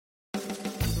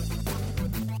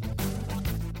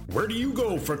Where do you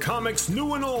go for comics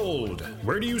new and old?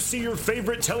 Where do you see your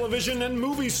favorite television and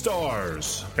movie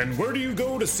stars? And where do you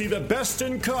go to see the best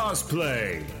in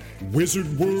cosplay?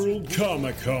 Wizard World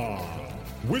Comic-Con.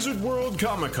 Wizard World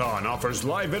Comic-Con offers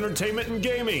live entertainment and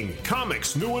gaming,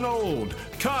 comics new and old,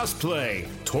 cosplay,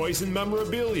 toys and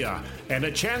memorabilia, and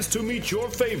a chance to meet your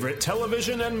favorite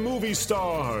television and movie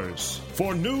stars.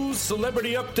 For news,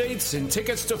 celebrity updates, and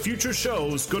tickets to future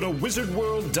shows, go to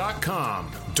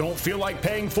wizardworld.com. Don't feel like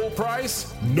paying full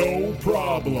price? No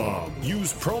problem.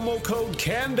 Use promo code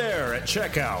CANDAIR at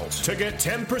checkout to get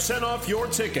 10% off your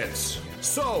tickets.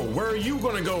 So, where are you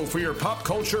going to go for your pop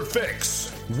culture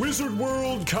fix? Wizard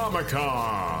World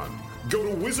Comic-Con. Go to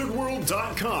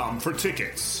wizardworld.com for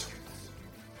tickets.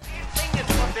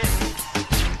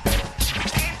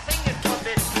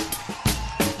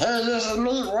 Hey, this is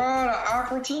me, Ron of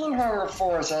Aqua Teen Hunger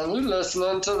Force, and you're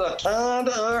listening to the Canned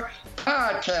Air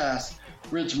Podcast,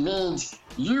 which means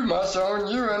you must own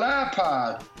you an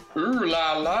iPod. Ooh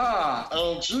la la,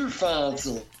 ain't you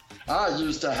fancy? I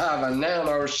used to have a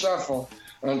Nano Shuffle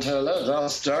until it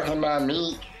got stuck in my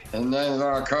meat and then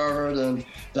got covered in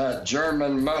that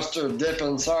German mustard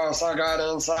dipping sauce I got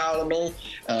inside of me,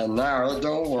 and now it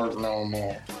don't work no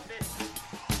more.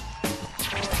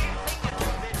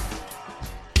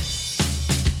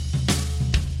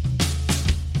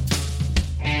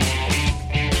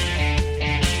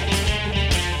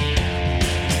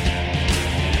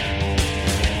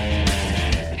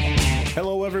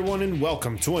 Hello everyone and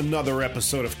welcome to another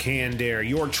episode of Canned Air,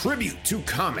 your tribute to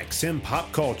comics and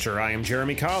pop culture. I am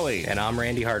Jeremy Colley. And I'm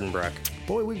Randy Hardenbrook.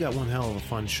 Boy, we've got one hell of a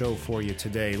fun show for you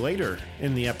today. Later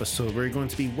in the episode, we're going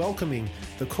to be welcoming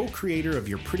the co-creator of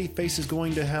Your Pretty Face is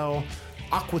Going to Hell,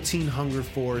 Aqua Teen Hunger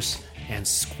Force, and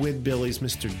Squidbillies,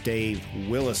 Mr. Dave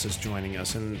Willis is joining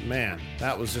us. And man,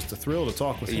 that was just a thrill to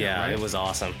talk with him. Yeah, right? It was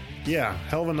awesome. Yeah,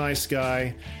 hell of a nice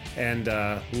guy. And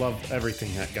love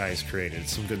everything that guy has created.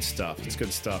 It's some good stuff. It's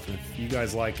good stuff. And if you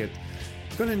guys like it,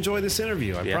 you're going to enjoy this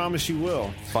interview. I promise you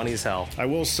will. Funny as hell. I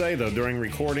will say, though, during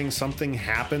recording, something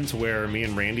happened to where me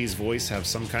and Randy's voice have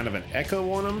some kind of an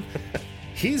echo on them.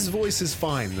 His voice is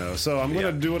fine, though, so I'm going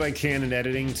to do what I can in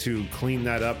editing to clean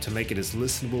that up to make it as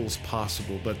listenable as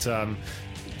possible. But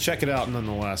check it out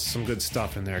nonetheless. Some good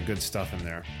stuff in there. Good stuff in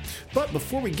there. But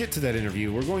before we get to that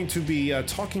interview, we're going to be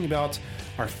talking about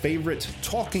our favorite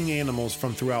talking animals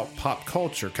from throughout pop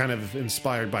culture, kind of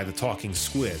inspired by the talking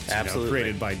squids. Absolutely.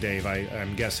 Created by Dave.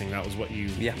 I'm guessing that was what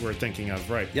you were thinking of,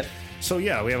 right? Yep. So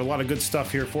yeah, we have a lot of good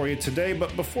stuff here for you today,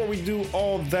 but before we do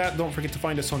all that, don't forget to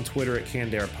find us on Twitter at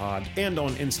CannedAirPod and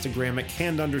on Instagram at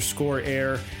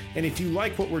Canned_Air. And if you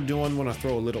like what we're doing, want to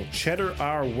throw a little cheddar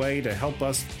our way to help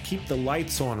us keep the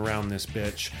lights on around this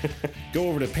bitch, go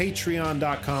over to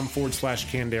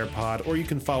patreon.com/CannedAirPod, or you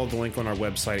can follow the link on our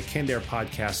website at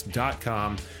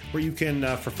CannedAirPodcast.com, where you can,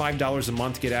 for $5 a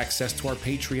month, get access to our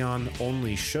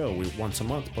Patreon-only show. We once a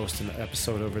month post an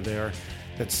episode over there.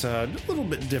 That's a little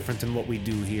bit different than what we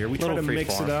do here. We try to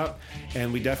mix it up,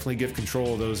 and we definitely give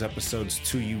control of those episodes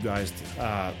to you guys,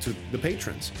 to the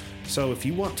patrons. So if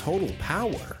you want total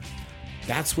power,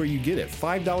 that's where you get it.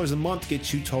 $5 a month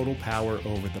gets you total power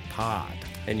over the pod.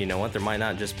 And you know what? There might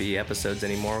not just be episodes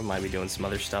anymore. We might be doing some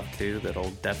other stuff, too, that'll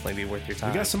definitely be worth your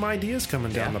time. We got some ideas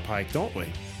coming down the pike, don't we?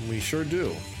 We sure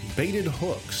do. Baited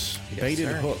hooks. Yes,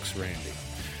 sir. Hooks, Randy.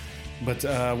 But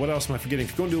what else am I forgetting?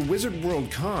 If you're going to a Wizard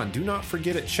World Con, do not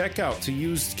forget at checkout to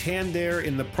use Canned Air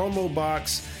in the promo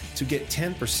box to get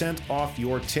 10% off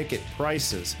your ticket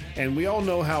prices. And we all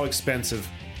know how expensive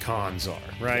cons are,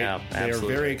 right? Yeah, they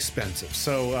absolutely. are very expensive.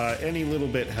 So any little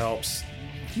bit helps.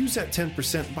 Use that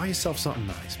 10%. Buy yourself something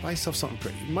nice. Buy yourself something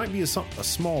pretty. It might be a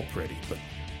small pretty, but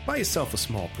buy yourself a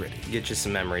small pretty. Get you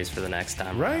some memories for the next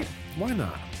time. Right? Why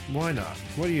not? Why not?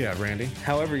 What do you have, Randy?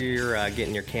 However you're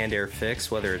getting your Canned Air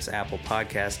fix, whether it's Apple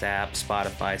Podcast app,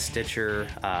 Spotify, Stitcher,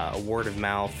 a word of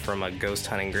mouth from a ghost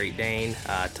hunting Great Dane,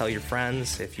 tell your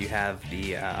friends. If you have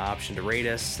the option to rate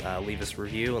us, leave us a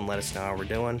review and let us know how we're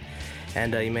doing.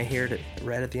 And you may hear it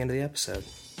read at the end of the episode.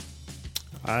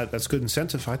 That's good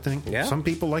incentive, I think. Yeah. Some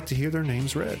people like to hear their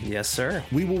names read. Yes, sir.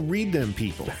 We will read them,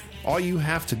 people. All you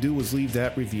have to do is leave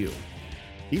that review.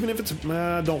 Even if it's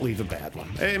don't leave a bad one.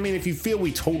 I mean, if you feel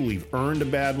we totally earned a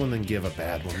bad one, then give a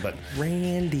bad one. But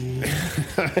Randy.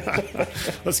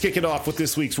 Let's kick it off with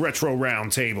this week's Retro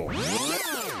Roundtable.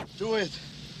 Do it.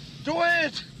 Do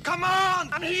it! Come on!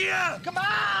 I'm here! Come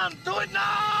on! Do it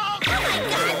now! Oh my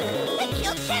God! They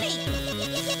killed Kenny!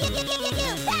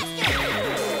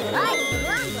 Faster! Right,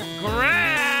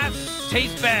 Grass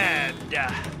tastes bad.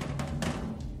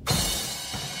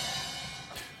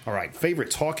 All right, favorite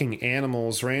talking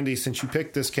animals. Randy, since you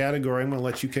picked this category, I'm going to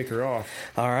let you kick her off.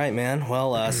 All right, man.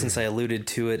 Well, since I alluded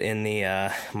to it in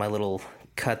the my little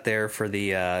cut there for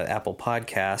the Apple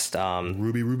podcast.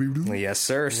 Ruby-Doo? Yes,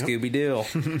 sir. Yep.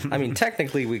 Scooby-Doo. I mean,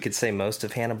 technically, we could say most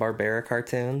of Hanna-Barbera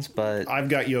cartoons, but... I've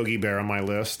got Yogi Bear on my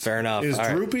list. Fair enough. Is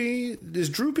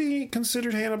Droopy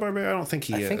considered Hanna-Barbera? I don't think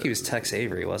he is. I think he was Tex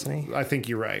Avery, wasn't he? I think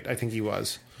you're right. I think he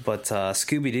was. But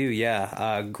Scooby-Doo,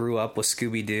 yeah. Grew up with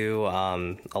Scooby-Doo.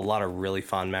 A lot of really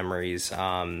fond memories.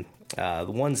 The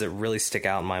ones that really stick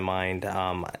out in my mind...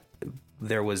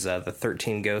 there was the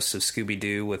 13 Ghosts of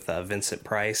Scooby-Doo with Vincent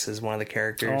Price as one of the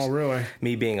characters. Oh, really?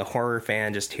 Me being a horror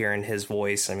fan, just hearing his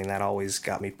voice, I mean, that always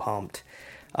got me pumped.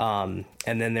 And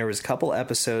then there was a couple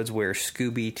episodes where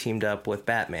Scooby teamed up with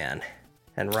Batman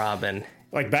and Robin.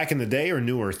 Like back in the day or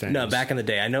newer things? No, back in the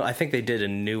day. I think they did a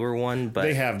newer one, but...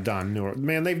 They have done newer...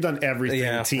 Man, they've done everything.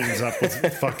 Yeah. Teams up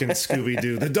with fucking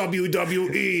Scooby-Doo. The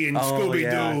WWE and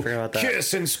Scooby-Doo. Yeah,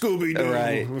 Kiss and Scooby-Doo.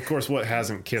 Right. Of course, what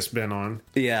hasn't Kiss been on?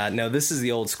 Yeah, no, this is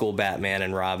the old school Batman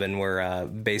and Robin, where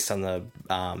based on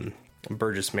the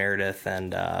Burgess Meredith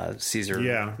and Caesar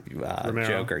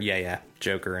Joker. Yeah,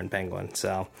 Joker and Penguin.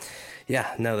 So,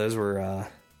 yeah, no, those were...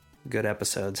 good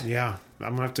episodes. Yeah,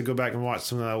 I'm gonna have to go back and watch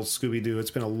some of that old Scooby-Doo.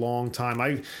 It's been a long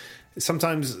time.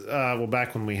 Sometimes,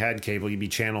 back when we had cable, you'd be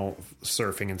channel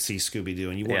surfing and see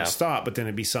Scooby-Doo, and you want to stop, but then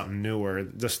it'd be something newer.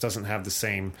 It just doesn't have the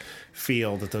same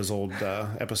feel that those old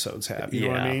episodes have. You know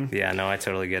what I mean? Yeah, no, I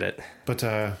totally get it. But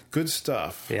good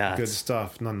stuff. Yeah, good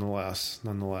stuff. Nonetheless.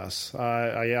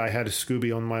 I had a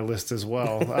Scooby on my list as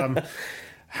well.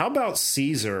 How about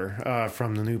Caesar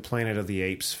from the new Planet of the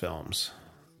Apes films?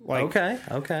 Like, okay.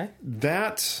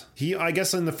 I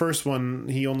guess in the first one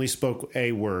he only spoke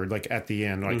a word, like at the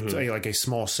end, like a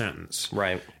small sentence,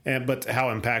 right? But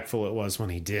how impactful it was when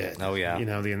he did. Oh yeah,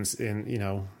 the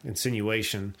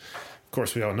insinuation. Of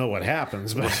course, we don't know what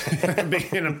happens, but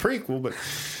being a prequel. But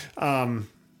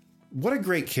what a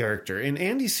great character! And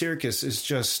Andy Serkis is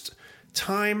just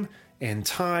time and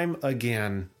time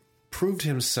again proved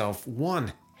himself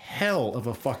one hell of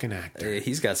a fucking actor.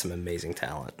 He's got some amazing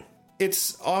talent.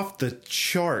 It's off the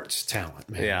charts talent,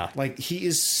 man. Yeah. Like, he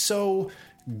is so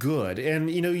good. And,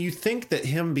 you think that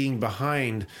him being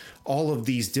behind all of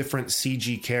these different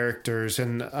CG characters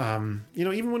and,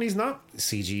 even when he's not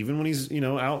CG, even when he's,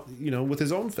 out, with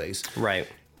his own face. Right.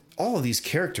 All of these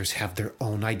characters have their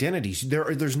own identities.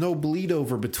 There's no bleed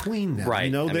over between them.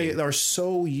 Right. They are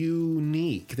so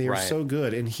unique. They are so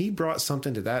good. And he brought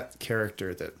something to that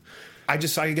character that... I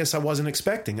guess I wasn't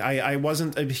expecting. I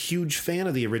wasn't a huge fan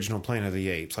of the original Planet of the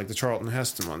Apes, like the Charlton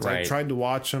Heston ones. Right. I tried to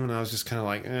watch them, and I was just kind of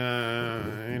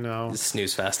like,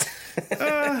 Snooze fest.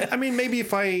 I mean, maybe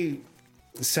if I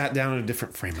sat down in a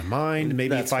different frame of mind,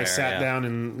 maybe if I sat down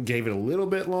and gave it a little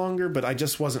bit longer, but I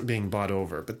just wasn't being bought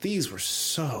over. But these were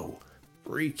so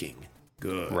freaking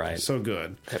good. Right. So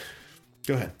good.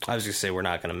 Go ahead. I was going to say, we're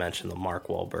not going to mention the Mark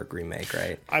Wahlberg remake,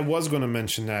 right? I was going to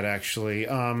mention that, actually.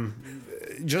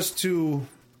 Just to,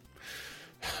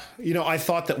 I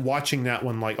thought that watching that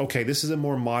one, like, okay, this is a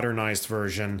more modernized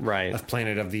version of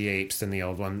Planet of the Apes than the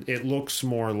old one. It looks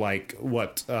more like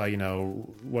what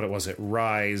was it?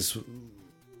 Rise,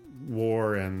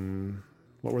 War, and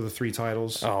what were the three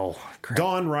titles? Oh, crap.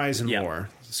 Dawn, Rise, and War.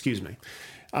 Excuse me.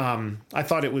 I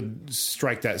thought it would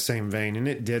strike that same vein, and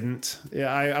it didn't. Yeah,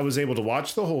 I was able to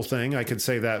watch the whole thing. I could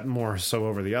say that more so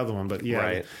over the other one, but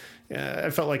yeah, I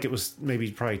felt like it was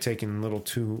probably taking a little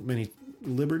too many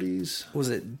liberties. Was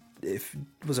it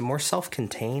more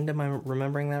self-contained? Am I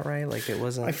remembering that right? Like, it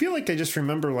wasn't... I feel like I just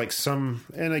remember like some,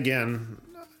 and again,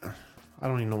 I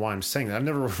don't even know why I'm saying that. I've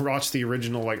never watched the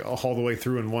original like all the way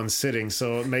through in one sitting,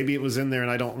 so maybe it was in there and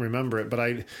I don't remember it, but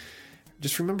I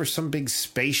just remember some big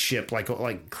spaceship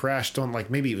like crashed on, like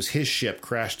maybe it was his ship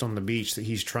crashed on the beach that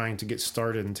he's trying to get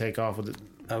started and take off with it.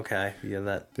 Okay,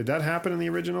 yeah, did that happen in the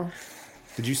original?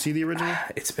 Did you see the original?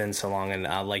 It's been so long, and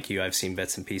like you, I've seen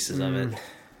bits and pieces of it.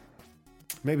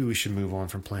 Maybe we should move on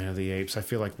from Planet of the Apes. I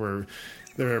feel like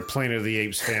there are Planet of the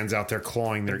Apes fans out there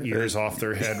clawing their ears off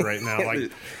their head right now,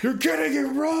 like, you're getting it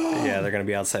wrong! Yeah, they're going to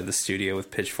be outside the studio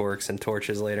with pitchforks and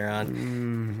torches later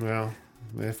on. Well,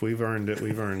 if we've earned it,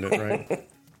 we've earned it, right?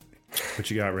 What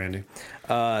you got, Randy?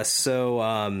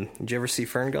 Did you ever see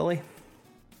Fern Gully?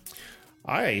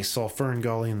 I saw Fern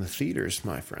Gully in the theaters,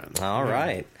 my friend. All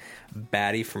right.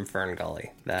 Batty from Fern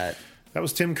Gully. That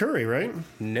was Tim Curry, right?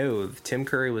 No, Tim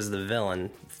Curry was the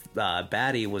villain.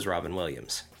 Batty was Robin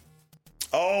Williams.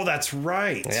 Oh, that's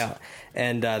right. Yeah,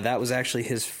 and that was actually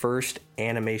his first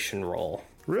animation role.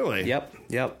 Really?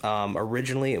 Yep.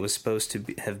 Originally, it was supposed to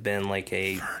have been like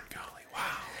a... Fern Gully,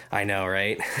 wow. I know,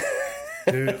 right?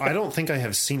 Dude, I don't think I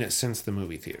have seen it since the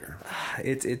movie theater.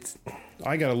 It's.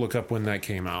 I got to look up when that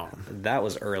came out. That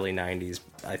was early 90s,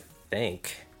 I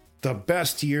think. The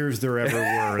best years there ever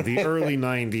were. The early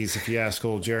 90s, if you ask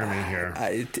old Jeremy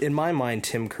here. In my mind,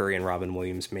 Tim Curry and Robin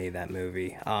Williams made that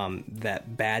movie.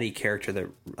 That baddie character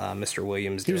that Mr.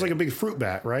 Williams did. He was like a big fruit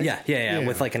bat, right? Yeah.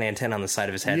 With like an antenna on the side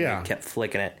of his head. Yeah. And he kept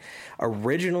flicking it.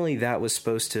 Originally, that was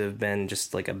supposed to have been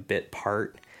just like a bit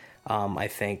part. I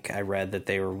think I read that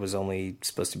was only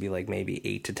supposed to be like maybe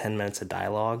 8 to 10 minutes of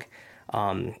dialogue.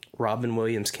 Robin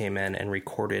Williams came in and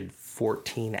recorded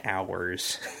 14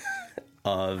 hours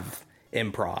of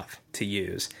improv to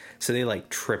use. So they like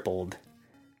tripled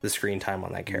the screen time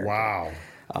on that character. Wow.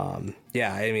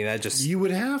 Yeah, I mean, that just... You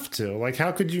would have to. Like,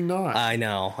 how could you not? I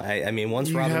know. I mean,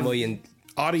 once Robin Williams...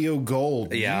 Audio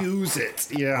gold. Yeah. Use it.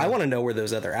 Yeah. I want to know where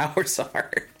those other hours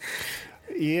are.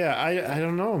 Yeah, I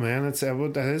don't know, man.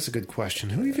 That is a good question.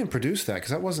 Who even produced that?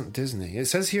 Because that wasn't Disney. It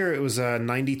says here it was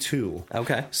 92.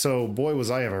 Okay. So, boy,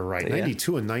 was I ever right.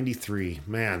 92 and 93.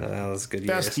 Man. That was good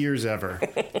Best years ever.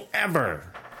 Ever.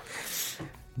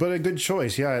 But a good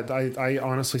choice. Yeah, I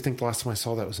honestly think the last time I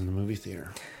saw that was in the movie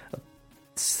theater.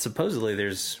 Supposedly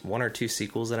there's 1 or 2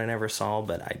 sequels that I never saw,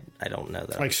 but I don't know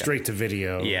that. Like straight to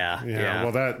video. Yeah.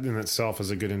 Well, that in itself is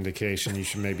a good indication. You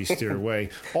should maybe steer away.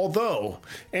 Although,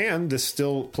 and this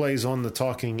still plays on the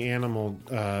talking animal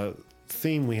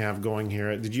theme we have going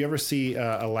here. Did you ever see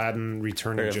Aladdin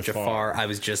Return of Jafar? I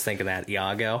was just thinking that.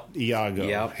 Iago.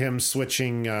 Yep. Him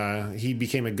switching. He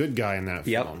became a good guy in that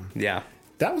film. Yeah.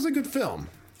 That was a good film.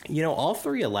 You know, all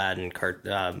 3 Aladdin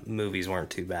movies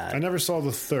weren't too bad. I never saw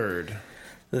the third.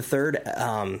 The third,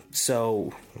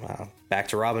 back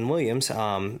to Robin Williams.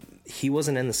 He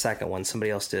wasn't in the second one. Somebody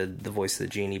else did the voice of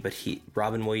the genie, but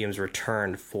Robin Williams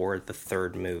returned for the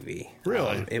third movie.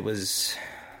 Really? It was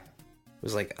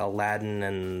like Aladdin,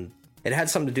 and it had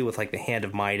something to do with like the Hand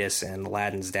of Midas, and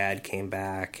Aladdin's dad came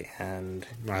back, and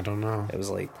I don't know. It was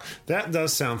like that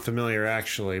does sound familiar,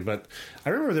 actually. But I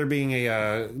remember there being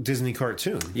a Disney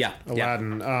cartoon. Yeah,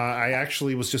 Aladdin. Yeah. I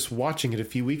actually was just watching it a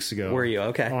few weeks ago. Were you?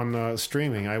 Okay. On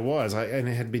streaming, I was, and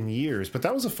it had been years, but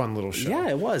that was a fun little show. Yeah,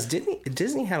 it was.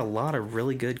 Disney had a lot of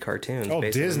really good cartoons. Oh,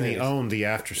 Disney owned the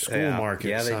after-school market.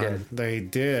 Yeah, they did. They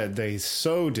did. They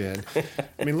so did.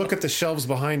 I mean, look at the shelves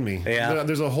behind me. Yeah.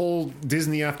 There's a whole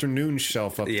Disney afternoon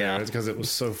shelf up Yeah. there because it was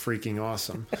so freaking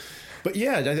awesome. But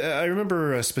yeah, I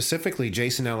remember specifically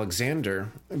Jason Alexander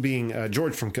being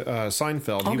George from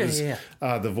Seinfeld. Okay, he was yeah.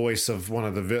 the voice of one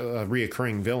of the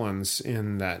reoccurring villains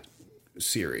in that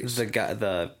series.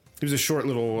 He was a short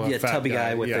little fat tubby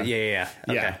guy with the Okay.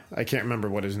 Yeah, I can't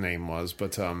remember what his name was,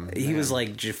 but he was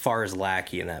like Jafar's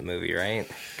lackey in that movie, right?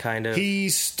 Kind of. He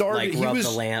started. Like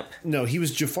the lamp. No, he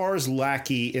was Jafar's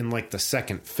lackey in like the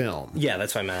second film. Yeah,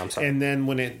 that's what I meant. I'm sorry. And then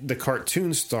when the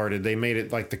cartoon started, they made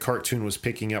it like the cartoon was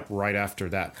picking up right after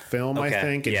that film, I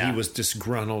think, and he was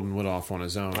disgruntled and went off on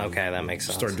his own. Okay, that makes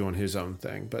sense. Started doing his own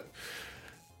thing, but.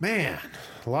 Man,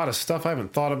 a lot of stuff I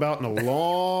haven't thought about in a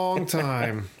long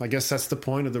time. I guess that's the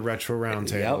point of the Retro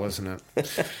Roundtable, isn't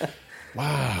it?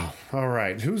 Wow. All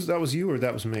right. That was you or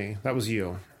that was me? That was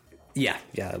you. Yeah,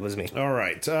 it was me. All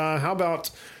right. How about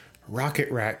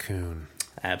Rocket Raccoon?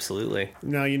 Absolutely.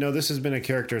 Now, this has been a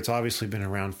character that's obviously been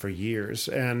around for years.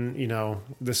 And,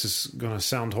 this is going to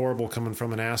sound horrible coming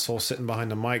from an asshole sitting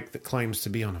behind a mic that claims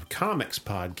to be on a comics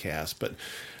podcast, but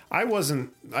I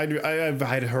wasn't. I'd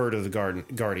heard of the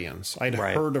Guardians. I'd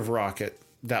heard of Rocket.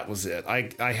 That was it.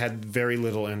 I had very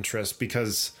little interest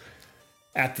because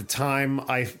at the time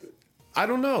I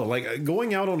don't know. Like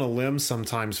going out on a limb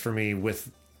sometimes for me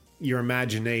with your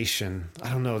imagination. I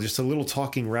don't know. Just a little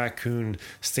talking raccoon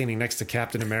standing next to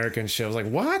Captain America and shit. I was like,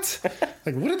 what?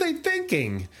 Like, what are they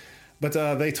thinking? But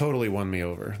they totally won me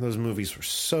over. Those movies were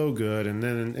so good. And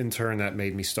then in turn, that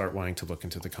made me start wanting to look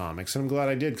into the comics. And I'm glad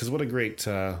I did because what a great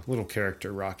little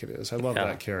character Rocket is. I love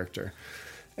that character.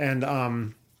 And,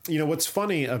 what's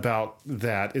funny about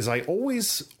that is I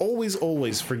always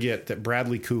forget that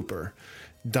Bradley Cooper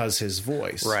does his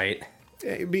voice. Right.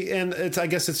 And I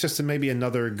guess it's just maybe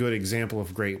another good example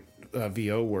of great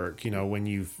VO work, when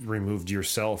you've removed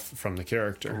yourself from the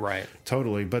character. Right.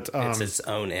 Totally. But it's its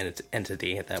own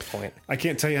entity at that point. I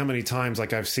can't tell you how many times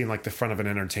like I've seen like the front of an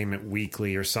Entertainment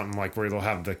Weekly or something like where they'll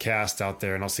have the cast out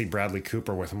there and I'll see Bradley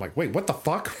Cooper with. I'm like, wait, what the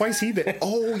fuck? Why is he there?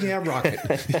 Oh yeah, Rocket.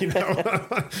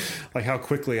 Like how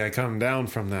quickly I come down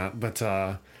from that. But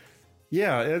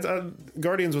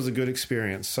Guardians was a good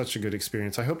experience. Such a good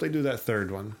experience. I hope they do that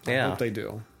third one. I hope they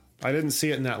do. I didn't see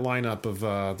it in that lineup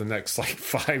of the next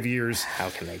 5 years.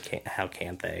 How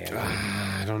can't they?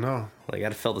 I don't know. They got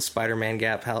to fill the Spider-Man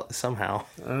gap somehow.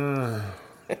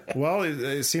 Well,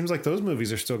 it seems like those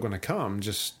movies are still going to come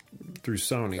just through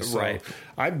Sony. So Right.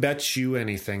 I bet you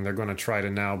anything they're going to try to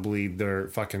now bleed their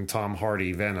fucking Tom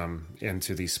Hardy Venom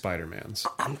into these Spider-Mans.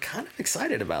 I'm kind of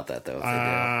excited about that, though. If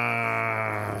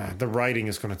they do. The writing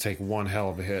is going to take one hell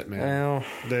of a hit, man. Well,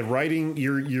 The writing,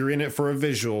 you're in it for a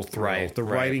visual thrill. Right, The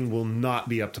right. writing will not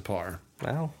be up to par.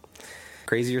 well,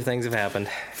 crazier things have happened.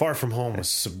 Far From Home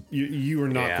was you are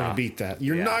not Yeah. going to beat that.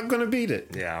 You're Yeah. not going to beat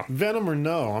it. Yeah. Venom or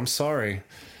no, I'm sorry.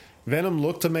 Venom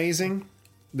looked amazing.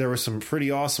 There were some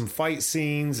pretty awesome fight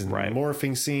scenes and Right.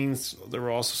 morphing scenes. There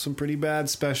were also some pretty bad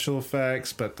special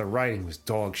effects, but the writing was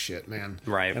dog shit, man.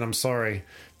 Right. And I'm sorry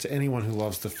to anyone who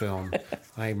loves the film.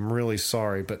 I'm really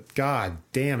sorry, but god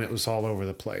damn, it was all over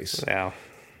the place. Yeah.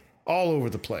 All over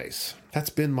the place. That's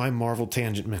been my Marvel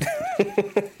tangent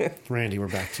minute. Randy, we're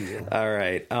back to you. All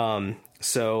right.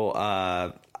 So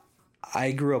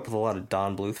I grew up with a lot of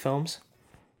Don Bluth films.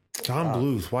 John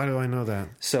Bluth, why do I know that?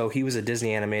 So he was a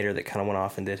Disney animator that kind of went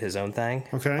off and did his own thing.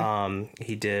 Okay.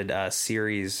 He did a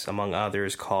series, among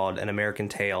others, called An American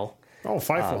Tale. Oh,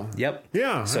 Fievel. Yep.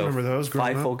 Yeah, I remember those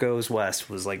growing Fievel up. Goes West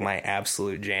was like my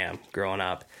absolute jam growing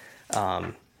up.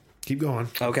 Keep going.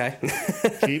 Okay.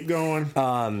 Keep going.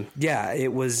 Yeah,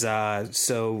 it was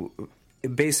so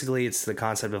basically it's the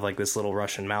concept of like this little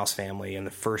Russian mouse family in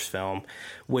the first film,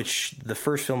 which the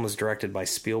first film was directed by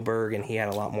Spielberg and he had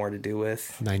a lot more to do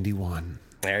with. 91.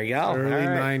 There you go. Early All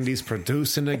right. 90s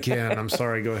producing again. I'm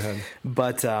sorry, go ahead.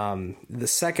 But the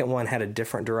second one had a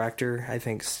different director. I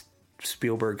think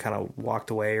Spielberg kind of walked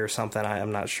away or something.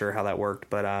 I'm not sure how that worked,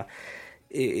 but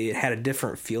it had a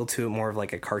different feel to it, more of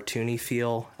like a cartoony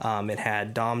feel. It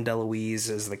had Dom DeLuise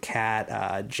as the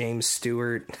cat. James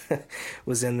Stewart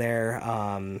was in there.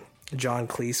 John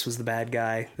Cleese was the bad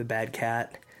guy, the bad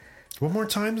cat. One more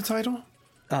time, the title?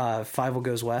 Fievel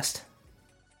Goes West.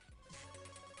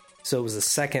 So it was the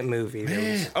second movie.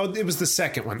 There was, Oh, it was the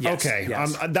second one. Yes, Okay.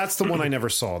 yes. That's the one I never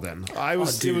saw then. It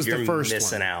was dude, the you're first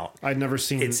missing one. out. I'd never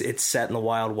seen it's set in the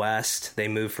Wild West. They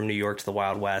moved from New York to the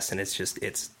Wild West, and it's just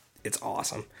it's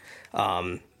awesome.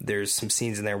 There's some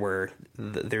scenes in there where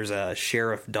there's a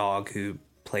sheriff dog who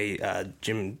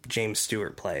James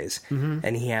Stewart plays,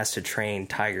 and he has to train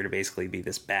Tiger to basically be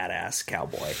this badass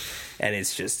cowboy, and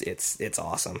it's just it's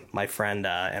awesome. My friend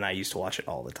and I used to watch it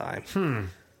all the time.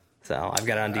 So I've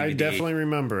got it on DVD. I definitely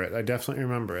remember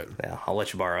it. Yeah, I'll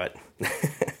let you borrow it.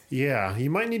 Yeah,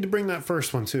 you might need to bring that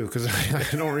first one too, because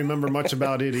I don't remember much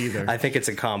about it either. I think it's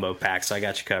a combo pack, so I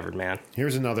got you covered, man.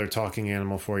 Here's another talking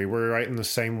animal for you. We're right in the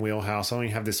same wheelhouse. I don't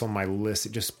even have this on my list.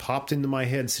 It just popped into my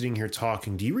head sitting here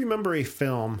talking. Do you remember a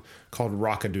film called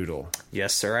Rock-a-Doodle?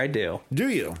 Yes, sir, I do. Do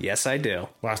you? Yes, I do.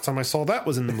 Last time I saw that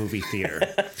was in the movie theater.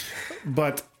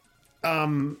 But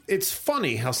it's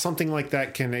funny how something like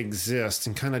that can exist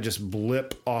and kind of just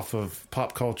blip off of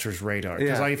pop culture's radar.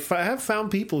 Because Yeah. I have found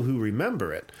people who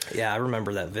remember it. Yeah, I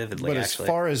remember that vividly, But actually. as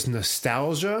far as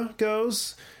nostalgia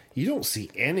goes, you don't see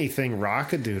anything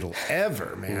Rock-a-Doodle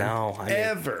ever, man. No, I mean,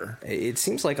 ever. It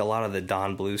seems like a lot of the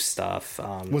Don Bluth stuff.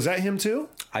 Was that him too?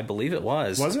 I believe it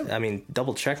was. Was it? I mean,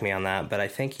 double check me on that, but I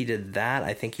think he did that.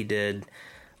 I think he did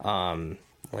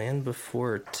Land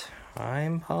Before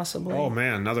Time, possibly. Oh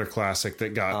man, another classic that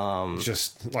got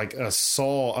just like a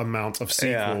Saw amount of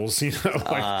sequels. You know,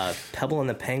 like, Pebble and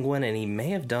the Penguin, and he may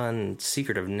have done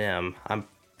Secret of Nim. I'm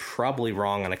probably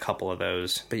wrong on a couple of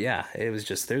those, but yeah, it was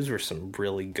just those were some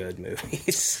really good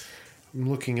movies. I'm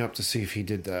looking up to see if he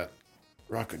did that.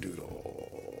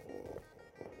 Rock-a-Doodle.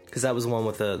 Because that was the one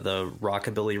with the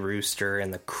rockabilly rooster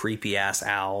and the creepy ass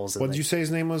owls. And What did you say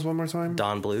his name was one more time?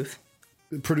 Don Bluth.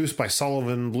 Produced by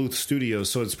Sullivan Bluth Studios,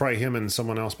 so it's probably him and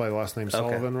someone else by the last name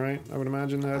Sullivan, right? I would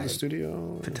imagine that had the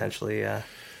studio. Potentially, yeah.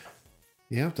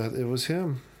 Yeah, it was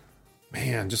him.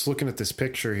 Man, just looking at this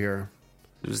picture here.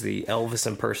 It was the Elvis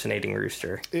impersonating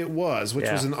rooster. It was, which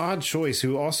Yeah. was an odd choice,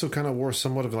 who also kind of wore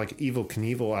somewhat of like Evel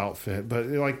Knievel outfit. But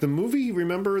like the movie,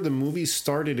 remember the movie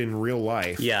started in real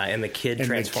life. Yeah, and the kid And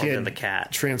transformed the kid into the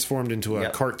cat. transformed into a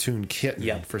Yep. cartoon kitten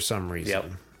Yep. for some reason.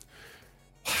 Yep.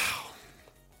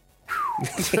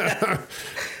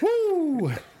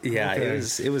 Woo! Yeah, Okay.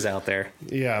 it was out there.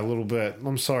 Yeah, a little bit.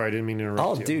 I'm sorry, I didn't mean to interrupt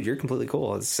Oh, you. dude, you're completely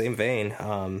cool. It's the same vein.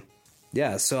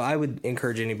 Yeah, so I would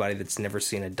encourage anybody that's never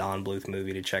seen a Don Bluth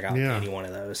movie to check out Yeah. any one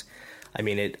of those. I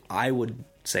mean, I would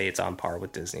say it's on par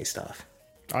with Disney stuff.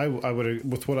 I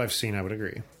would, with what I've seen, I would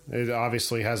agree. It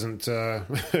obviously hasn't.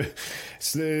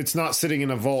 It's not sitting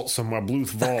in a vault somewhere, Bluth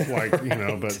vault, like you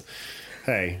know. But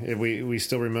hey, we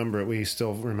still remember it. We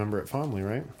still remember it fondly,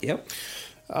 right? Yep.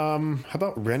 How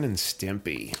about Ren and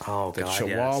Stimpy? Oh, the God,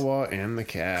 Chihuahua and the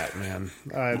cat, man.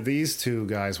 These two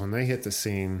guys, when they hit the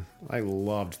scene, I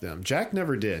loved them. Jack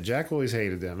never did. Jack always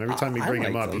hated them. Every time you bring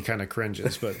him up, he kind of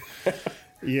cringes. But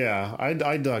yeah,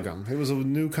 I dug them. It was a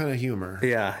new kind of humor.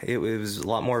 Yeah, it was a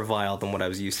lot more vile than what I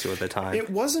was used to at the time. It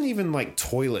wasn't even like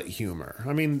toilet humor.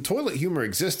 I mean, toilet humor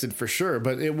existed for sure,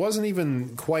 but it wasn't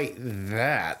even quite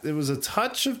that. It was a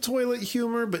touch of toilet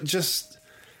humor, but just...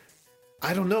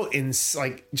 I don't know,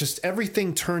 just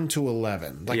everything turned to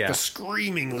 11. Like the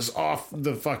screaming was off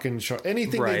the fucking chart.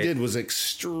 Anything they did was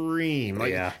extreme.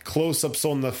 Like close-ups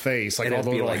on the face, like all the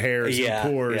little hairs and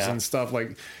pores and stuff,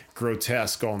 like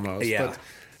grotesque almost. Yeah. But,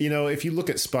 you know, if you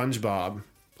look at SpongeBob,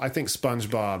 I think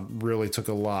SpongeBob really took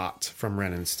a lot from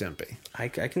Ren and Stimpy. I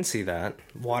can see that.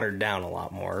 Watered down a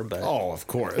lot more, but... Oh, of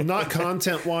course. Not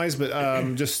content-wise,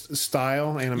 but just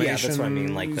style, animation, yeah, that's what I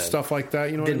mean, like stuff like that.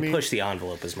 You know what I mean? Didn't push the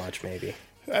envelope as much, maybe.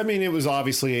 I mean, it was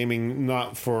obviously aiming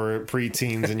not for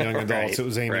preteens and young adults. Right, it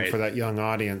was aiming for that young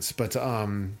audience. But,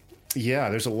 yeah,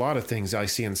 there's a lot of things I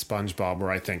see in SpongeBob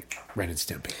where I think Ren and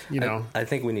Stimpy, you know? I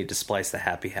think we need to splice the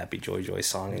Happy Happy Joy Joy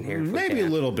song in here. Maybe a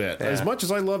little bit. Yeah. As much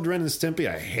as I loved Ren and Stimpy,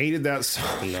 I hated that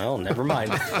song. No, never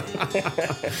mind.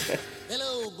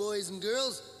 Hello, boys and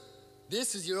girls.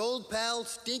 This is your old pal,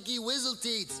 Stinky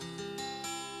Whizzleteats.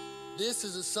 This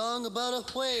is a song about a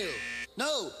whale.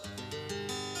 No!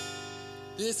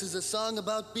 This is a song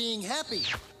about being happy.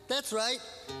 That's right.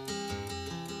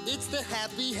 It's the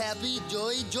Happy Happy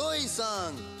Joy Joy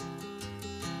song.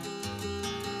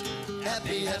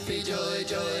 Happy Happy Joy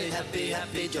Joy, Happy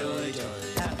Happy Joy Joy,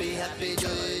 Happy Happy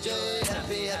Joy Joy,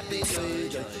 Happy Happy Joy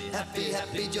Joy, Happy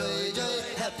Happy Joy Joy,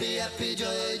 Happy Happy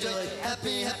Joy Joy,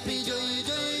 Happy Happy Joy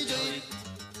Joy Joy.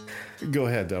 Go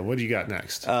ahead, though. What do you got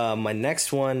next? My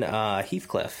next one,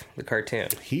 Heathcliff, the cartoon.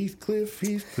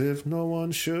 Heathcliff, no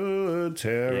one should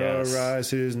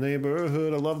terrorize his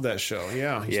neighborhood. I love that show.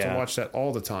 Yeah, I used to watch that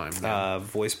all the time.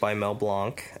 Voiced by Mel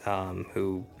Blanc,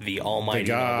 who the almighty the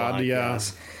God, Mel Blanc, yeah.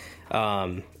 Yes.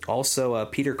 Also,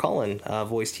 Peter Cullen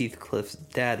voiced Heathcliff's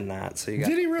dad in that. So you got,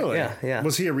 did he really? Yeah.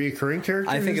 Was he a recurring character?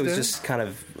 I think it was just kind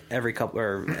of every couple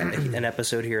or an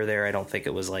episode here or there. I don't think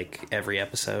it was like every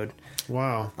episode.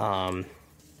 Wow.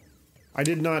 I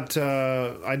did not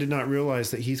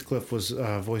realize that Heathcliff was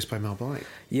voiced by Mel Blanc.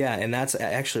 Yeah, and that's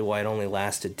actually why it only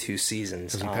lasted 2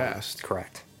 seasons. Because he passed.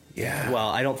 Correct. Yeah. Well,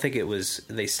 I don't think it was.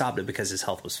 They stopped it because his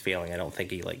health was failing. I don't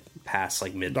think he passed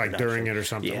mid. Like during it or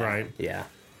something, yeah, right? Yeah.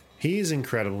 He's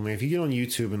incredible, man. If you get on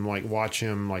YouTube and watch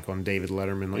him on David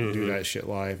Letterman, do that shit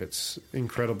live, it's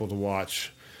incredible to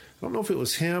watch. I don't know if it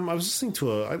was him. I listened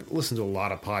to a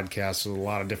lot of podcasts with a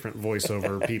lot of different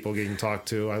voiceover people getting talked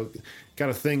to. I got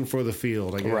a thing for the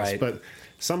field, I guess. Right. But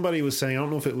somebody was saying, I don't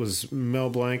know if it was Mel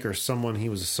Blanc or someone he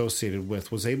was associated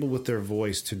with, was able with their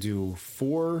voice to do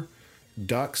 4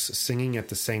 ducks singing at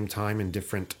the same time in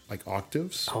different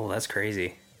octaves. Oh, that's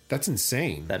crazy. That's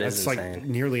insane. That's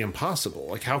insane. Nearly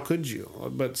impossible. How could you?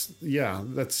 But yeah,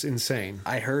 that's insane.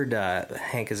 I heard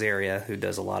Hank Azaria, who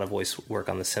does a lot of voice work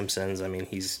on The Simpsons, I mean,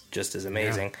 he's just as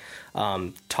amazing,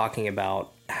 talking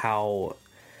about how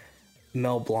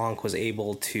Mel Blanc was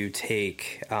able to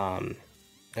take, in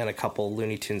a couple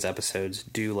Looney Tunes episodes,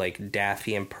 do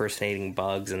Daffy impersonating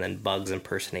Bugs and then Bugs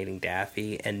impersonating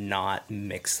Daffy and not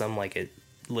mix them. It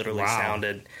literally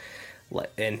sounded...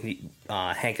 And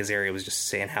Hank Azaria was just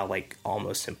saying how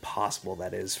almost impossible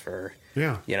that is for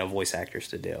voice actors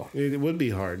to do. It would be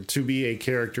hard to be a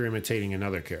character imitating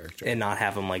another character and not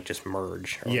have them just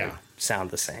merge or sound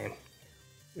the same.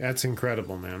 That's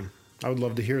incredible, man. I would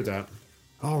love to hear that.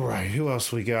 All right, who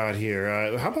else we got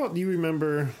here? How about, do you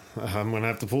remember? I'm going to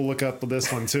have to look up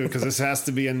this one, too, because this has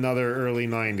to be another early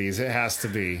 90s. It has to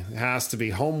be. It has to be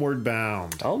Homeward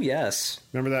Bound. Oh, yes.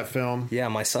 Remember that film? Yeah,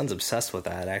 my son's obsessed with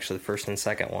that, actually, the first and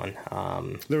second one.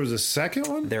 There was a second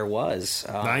one? There was.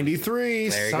 93,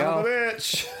 there you son go. of a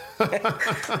bitch.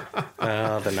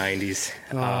 The 90s.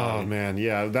 Oh, man,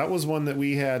 yeah. That was one that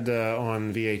we had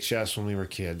on VHS when we were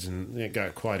kids, and it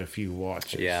got quite a few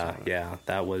watches. Yeah, yeah.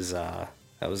 That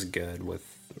was good with,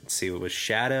 let's see, it was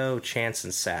Shadow, Chance,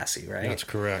 and Sassy, right? That's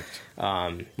correct.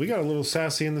 We got a little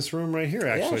Sassy in this room right here,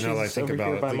 actually, now that I think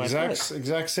about it. The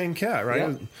exact same cat,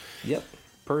 right? Yep.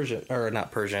 Persian, or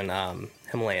not Persian,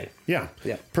 Himalayan. Yeah.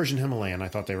 Persian Himalayan, I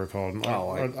thought they were called.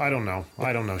 I don't know.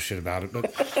 I don't know shit about it,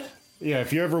 but... Yeah,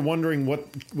 if you're ever wondering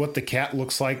what the cat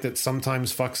looks like that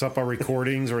sometimes fucks up our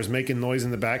recordings or is making noise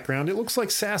in the background, it looks like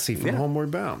Sassy from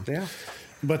Homeward Bound. Yeah.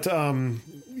 But,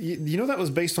 you know that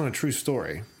was based on a true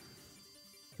story.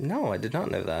 No, I did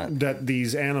not know that. That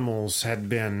these animals had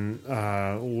been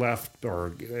left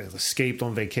or escaped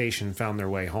on vacation, found their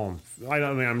way home.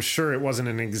 I'm sure it wasn't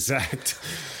an exact...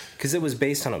 Because it was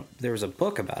based on there was a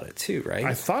book about it too, right?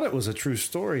 I thought it was a true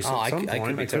story at some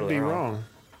point. I could be wrong.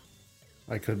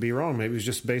 I could be wrong. Maybe it was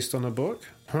just based on a book.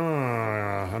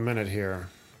 A minute here.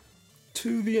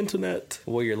 To the internet.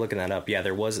 Well, you're looking that up. Yeah,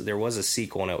 there was a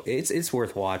sequel. No, it's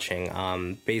worth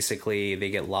watching. Basically,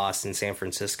 they get lost in San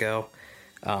Francisco,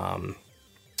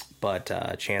 but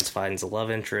Chance finds a love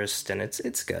interest, and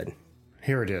it's good.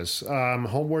 Here it is.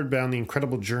 Homeward Bound: The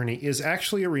Incredible Journey is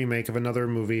actually a remake of another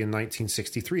movie in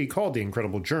 1963 called The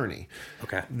Incredible Journey.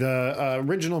 Okay. The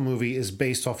original movie is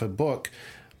based off a book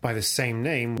by the same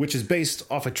name, which is based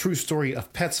off a true story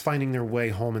of pets finding their way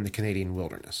home in the Canadian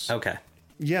wilderness. Okay.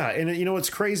 Yeah, and it's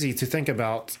crazy to think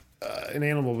about an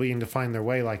animal being to find their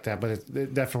way like that, but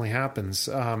it definitely happens.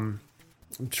 I'm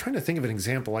trying to think of an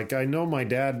example. Like, I know my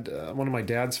dad, one of my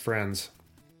dad's friends,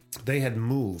 they had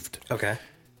moved. Okay.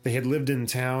 They had lived in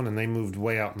town, and they moved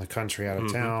way out in the country, out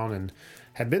of town, and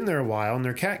had been there a while, and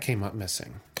their cat came up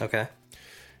missing. Okay.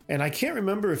 And I can't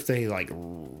remember if they, like,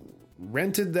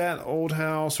 rented that old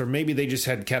house, or maybe they just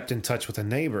had kept in touch with a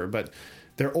neighbor, but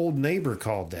their old neighbor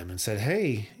called them and said,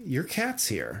 "Hey, your cat's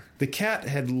here." The cat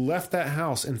had left that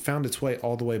house and found its way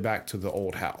all the way back to the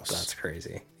old house. That's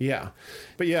crazy. Yeah.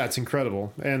 But yeah, it's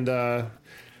incredible. And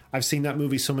I've seen that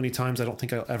movie so many times, I don't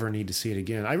think I'll ever need to see it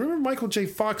again. I remember Michael J.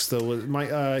 Fox, though.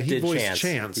 He voiced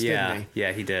Chance, didn't he?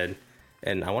 Yeah, he did.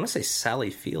 And I want to say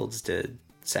Sally Fields did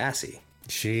Sassy.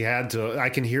 She had to. I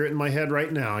can hear it in my head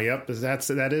right now. Yep,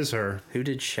 that is her. Who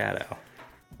did Shadow?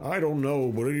 I don't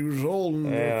know, but he was holding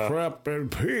the crap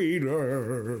and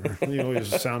Peter. He was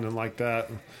sounding like that.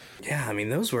 Yeah, I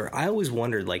mean, I always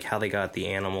wondered, like, how they got the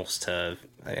animals to,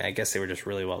 I guess they were just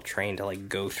really well trained to, like,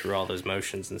 go through all those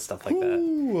motions and stuff like that.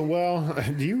 Well,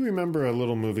 do you remember a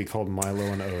little movie called Milo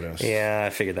and Otis? Yeah, I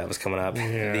figured that was coming up.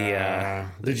 Yeah.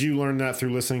 Did you learn that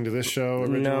through listening to this show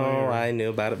originally? No, I knew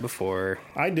about it before.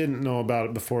 I didn't know about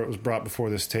it before it was brought before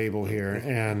this table here.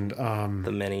 And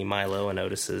the many Milo and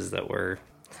Otises that were...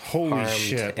 Holy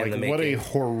shit, like what a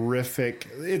horrific...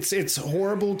 It's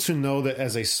horrible to know that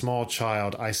as a small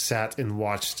child I sat and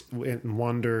watched in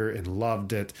wonder and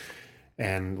loved it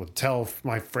and would tell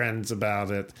my friends about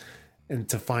it, and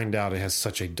to find out it has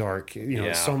such a dark...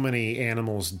 so many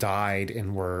animals died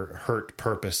and were hurt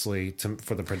purposely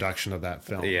for the production of that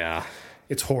film. Yeah.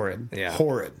 It's horrid. Yeah.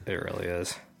 Horrid. It really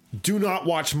is. Do not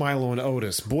watch Milo and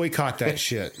Otis. Boycott that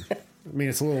shit. I mean,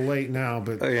 it's a little late now,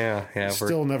 but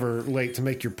still never late to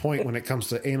make your point when it comes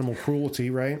to animal cruelty,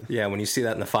 right? Yeah, when you see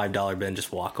that in the $5 bin,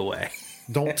 just walk away.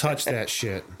 Don't touch that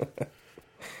shit.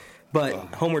 But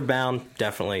Homeward Bound,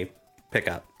 definitely pick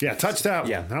up. Yeah, touch that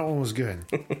one. That one was good.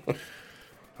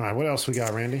 All right, what else we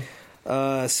got, Randy?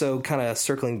 So kind of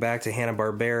circling back to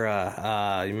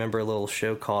Hanna-Barbera, you remember a little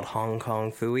show called Hong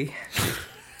Kong Phooey?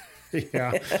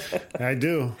 Yeah, I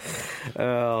do.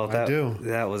 Oh, I do.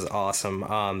 That was awesome.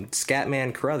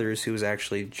 Scatman Crothers, who was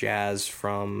actually Jazz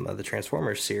from the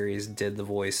Transformers series, did the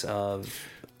voice of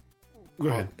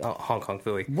Hong Kong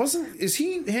Phooey. Is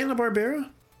he Hanna-Barbera?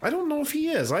 I don't know if he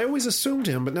is. I always assumed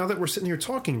him, but now that we're sitting here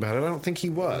talking about it, I don't think he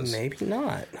was. Maybe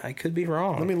not. I could be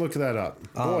wrong. Let me look that up.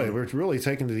 Boy, we're really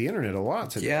taking to the internet a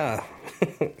lot today. Yeah.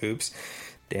 Oops.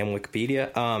 Damn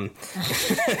Wikipedia.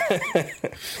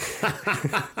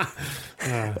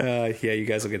 Yeah, you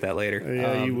guys will get that later.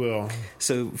 Yeah, you will.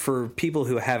 So for people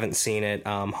who haven't seen it,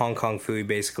 Hong Kong Phooey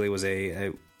basically was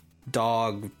a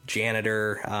dog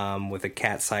janitor with a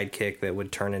cat sidekick that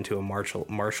would turn into a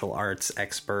martial arts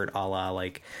expert, a la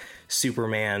like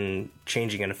Superman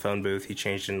changing in a phone booth. He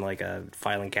changed in like a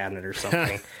filing cabinet or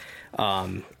something,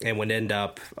 and would end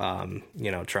up,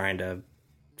 trying to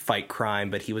fight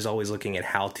crime, but he was always looking at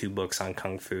how-to books on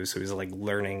kung fu, so he was like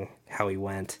learning how he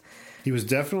went. He was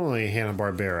definitely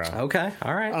Hanna-Barbera. Okay,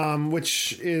 all right.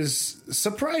 Which is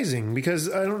surprising because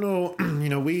I don't know,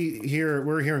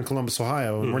 we're here in Columbus,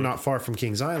 Ohio, and we're not far from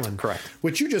Kings Island. Correct.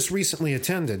 Which you just recently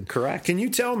attended. Correct. Can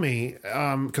you tell me,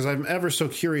 because I'm ever so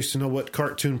curious to know what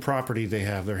cartoon property they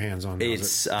have their hands on.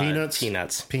 It's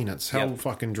Peanuts. Peanuts. How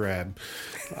fucking drab.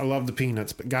 I love the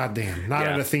Peanuts, but goddamn, not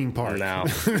at a theme park. No.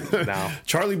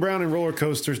 Charlie Brown and roller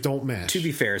coasters don't match. To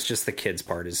be fair, it's just the kids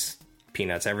part is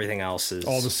Peanuts. Everything else is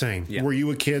all the same. Yeah. Were you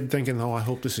a kid thinking, "Oh, I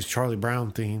hope this is Charlie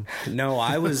Brown theme"? No,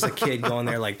 I was a kid going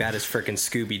there like that is freaking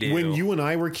Scooby Doo. When you and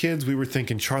I were kids, we were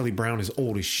thinking Charlie Brown is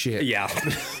old as shit. Yeah.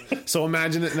 So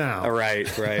imagine it now. Right.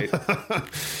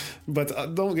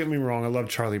 But don't get me wrong, I love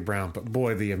Charlie Brown, but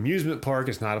boy, the amusement park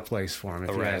is not a place for him,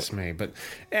 if you ask me. But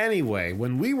anyway,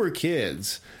 when we were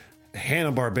kids,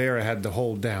 Hanna-Barbera had to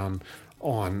hold down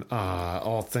on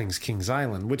all things Kings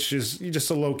Island, which is just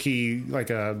a low-key, like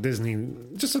a Disney,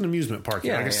 just an amusement park,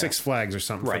 like a Six Flags or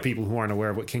something for people who aren't aware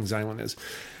of what Kings Island is.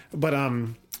 But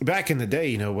back in the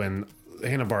day, when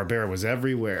Hanna-Barbera was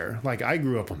everywhere, like I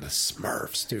grew up on the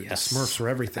Smurfs, dude. Yes. The Smurfs were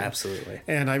everything. Absolutely.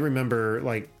 And I remember,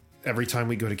 like, every time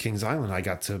we go to Kings Island, I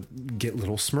got to get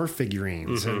little Smurf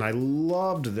figurines, and I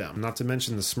loved them. Not to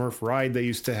mention the Smurf ride they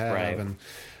used to have, and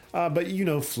but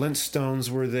Flintstones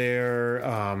were there,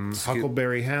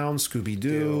 Huckleberry Hound,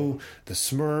 Scooby-Doo, the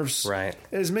Smurfs,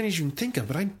 as many as you can think of.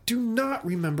 But I do not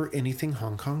remember anything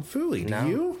Hong Kong Phooey. Do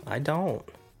you? I don't.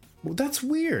 Well, that's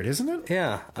weird, isn't it?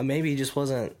 Yeah, maybe he just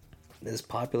wasn't as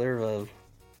popular of a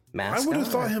mascot. I would have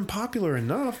thought him popular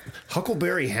enough.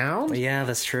 Huckleberry Hound? Yeah,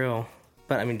 that's true.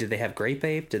 But, I mean, did they have Grape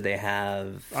Ape? Did they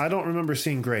have... I don't remember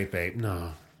seeing Grape Ape,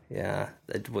 no. Yeah,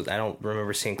 I don't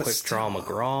remember seeing Quick Draw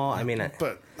McGraw. I mean...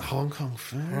 But Hong Kong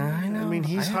Phooey? I know. I mean,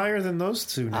 he's higher than those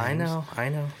two names. I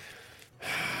know.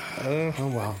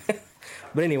 Oh, well.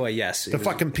 But anyway, yes. The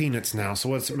fucking Peanuts now, so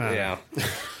what's it matter? Yeah.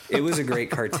 It was a great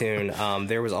cartoon.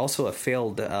 There was also a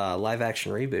failed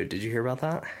live-action reboot. Did you hear about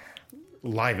that?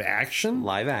 Live action?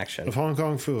 Live action. Of Hong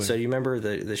Kong Phooey. So you remember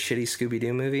the shitty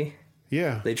Scooby-Doo movie?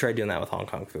 Yeah. They tried doing that with Hong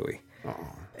Kong Phooey. Oh.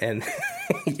 And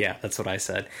yeah, that's what I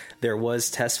said. There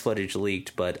was test footage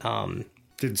leaked, but...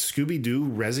 Did Scooby-Doo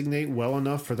resonate well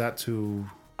enough for that to...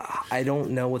 I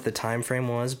don't know what the time frame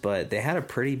was, but they had a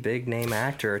pretty big name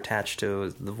actor attached to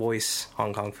the voice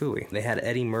Hong Kong Phooey. They had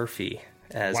Eddie Murphy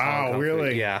as Hong Kong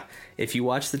really? Phooey. Yeah. If you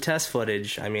watch the test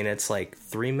footage, I mean, it's like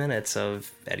 3 minutes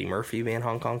of Eddie Murphy being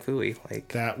Hong Kong Phooey. Like,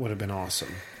 that would have been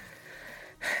awesome.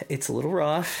 It's a little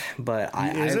rough, but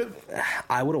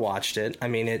I would have watched it. I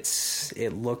mean,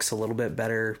 it looks a little bit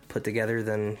better put together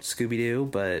than Scooby-Doo,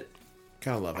 but...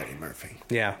 Gotta love Eddie Murphy.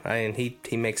 Yeah, I mean,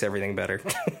 he makes everything better.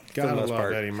 Gotta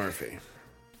love Eddie Murphy.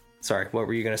 Sorry, what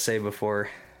were you going to say before?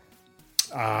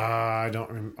 I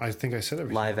think I said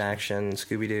everything. Live action,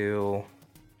 Scooby-Doo.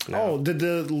 No. Oh, did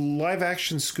the live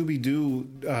action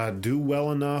Scooby-Doo do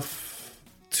well enough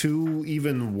to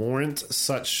even warrant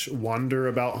such wonder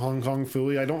about Hong Kong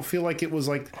Phooey? I don't feel like it was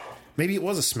like... Maybe it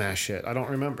was a smash hit. I don't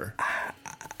remember.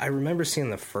 I remember seeing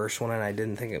the first one, and I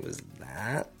didn't think it was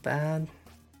that bad.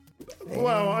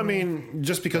 Well, I mean,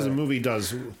 just because a movie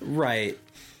does... Right.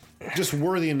 Just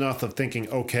worthy enough of thinking,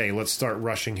 okay, let's start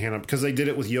rushing Hannah... Because they did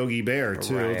it with Yogi Bear,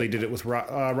 too. Right. They did it with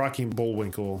Rocky and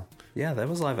Bullwinkle. Yeah, that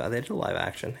was live. They did a live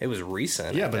action. It was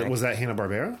recent. Yeah, but was that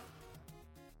Hanna-Barbera?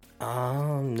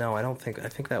 No, I don't think... I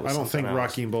think that was I don't think else.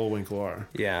 Rocky and Bullwinkle are.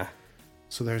 Yeah.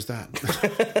 So there's that.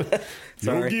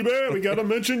 Yogi Bear, we gotta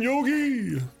mention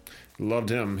Yogi. Loved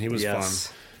him. He was fun.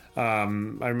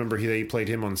 I remember he played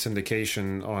him on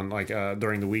syndication on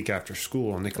during the week after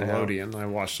school on Nickelodeon. I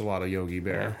watched a lot of Yogi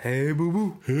Bear. Yeah. Hey boo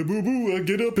boo, hey boo boo, I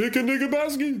get up, pick a nigga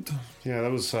basket. Yeah,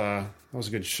 that was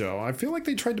a good show. I feel like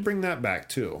they tried to bring that back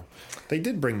too. They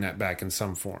did bring that back in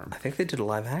some form. I think they did a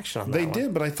live action on that. They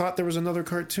did, but I thought there was another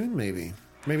cartoon. Maybe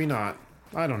not.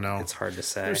 I don't know. It's hard to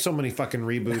say. There's so many fucking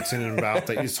reboots in and about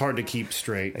that it's hard to keep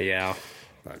straight. Yeah.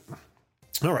 But,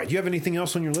 all right. You have anything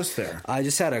else on your list there? I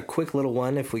just had a quick little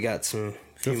one if we got few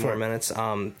more minutes.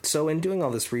 So in doing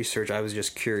all this research, I was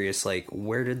just curious,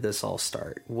 where did this all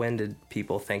start? When did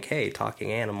people think, hey, talking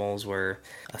animals were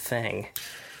a thing?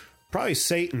 Probably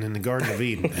Satan in the Garden of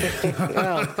Eden.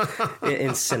 Well,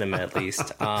 in cinema, at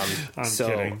least. I'm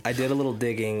kidding. I did a little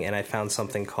digging, and I found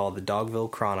something called the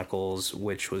Dogville Chronicles,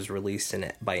 which was released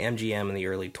by MGM in the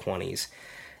early 20s.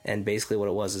 And basically what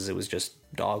it was just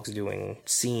dogs doing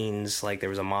scenes, like there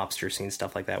was a mobster scene,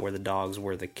 stuff like that, where the dogs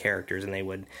were the characters, and they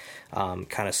would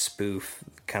kind of spoof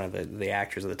kind of the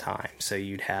actors of the time. So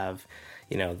you'd have...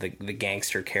 the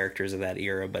gangster characters of that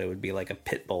era, but it would be like a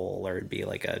pit bull or it'd be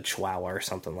like a chihuahua or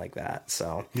something like that.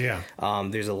 So yeah,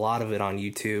 there's a lot of it on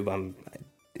YouTube.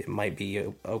 It might be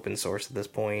open source at this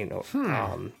point.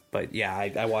 But yeah,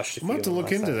 I watched a few. I'm about to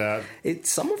look into that.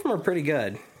 Some of them are pretty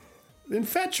good.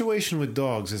 Infatuation with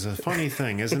dogs is a funny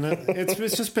thing, isn't it?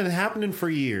 It's just been happening for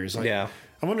years. Yeah.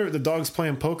 I wonder if the dogs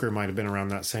playing poker might have been around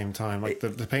that same time. Like the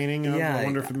painting, yeah, I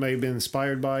wonder if it may have been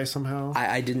inspired by somehow.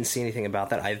 I didn't see anything about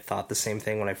that. I thought the same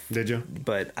thing when I... Did you?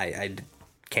 But I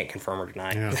can't confirm or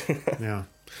deny. Yeah, yeah.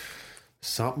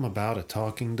 Something about a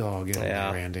talking dog in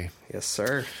there, Randy. Yes,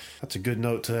 sir. That's a good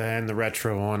note to end the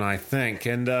retro on, I think.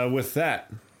 And with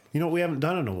that, you know what we haven't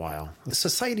done in a while? The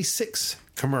Society 6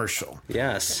 commercial.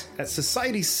 Yes. At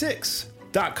Society 6...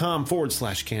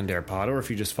 Facebook.com/CannedAirPod, or if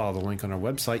you just follow the link on our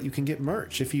website, you can get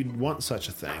merch if you want such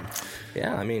a thing.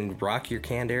 Yeah, I mean, rock your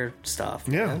Canned Air stuff.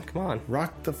 Yeah. Man. Come on.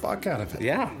 Rock the fuck out of it.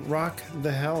 Yeah. Rock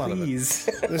the hell out Please.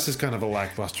 of it. This is kind of a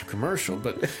lackluster commercial,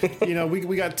 but, you know,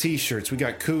 we got t-shirts, we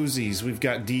got koozies, we've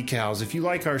got decals. If you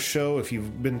like our show, if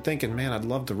you've been thinking, man, I'd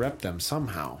love to rep them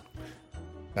somehow,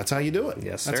 that's how you do it.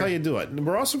 Yes, That's sir. how you do it. And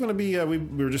we're also going to be, we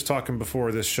were just talking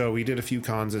before this show, we did a few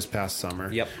cons this past summer.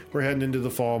 Yep. We're heading into the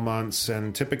fall months,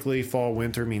 and typically fall,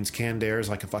 winter means Canned Air is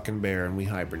like a fucking bear, and we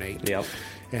hibernate. Yep.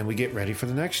 And we get ready for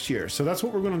the next year. So that's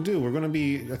what we're going to do. We're going to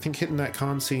be, I think, hitting that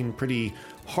con scene pretty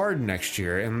hard next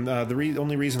year. And the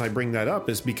only reason I bring that up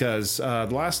is because the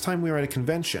last time we were at a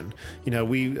convention, you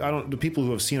know, the people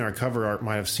who have seen our cover art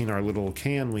might have seen our little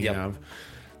can we have.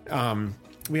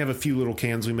 We have a few little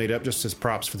cans we made up just as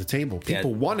props for the table.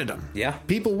 People wanted them. Yeah.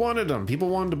 People wanted them. People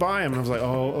wanted to buy them. And I was like,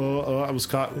 I was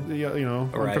caught, you know,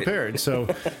 unprepared. So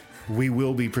we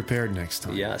will be prepared next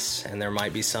time. Yes, and there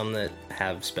might be some that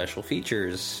have special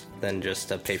features than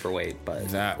just a paperweight, but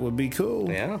that would be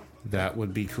cool. Yeah. That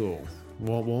would be cool.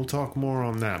 We'll talk more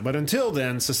on that. But until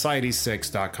then,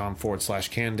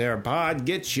 society6.com/CannedAirPod.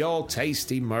 Get y'all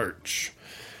tasty merch.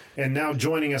 And now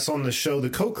joining us on the show, the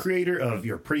co-creator of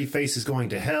Your Pretty Face is Going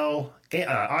to Hell,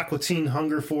 Aqua Teen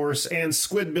Hunger Force, and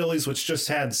Squidbillies, which just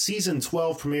had Season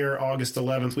 12 premiere August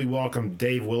 11th. We welcome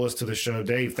Dave Willis to the show.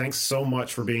 Dave, thanks so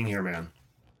much for being here, man.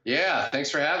 Yeah, thanks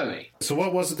for having me. So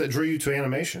what was it that drew you to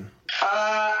animation?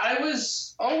 I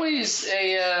was always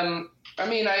I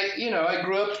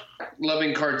grew up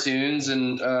loving cartoons,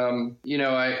 and,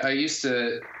 I used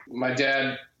to, my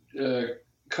dad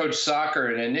coached soccer,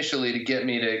 and initially to get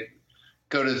me to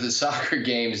go to the soccer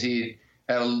games, he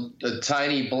had a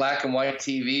tiny black and white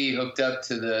TV hooked up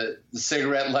to the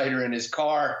cigarette lighter in his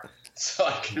car so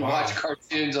I could watch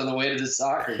cartoons on the way to the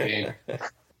soccer game. And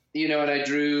I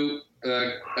drew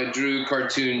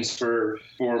cartoons for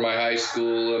my high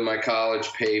school and my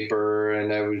college paper,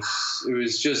 and it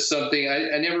was just something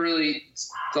I never really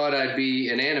thought I'd be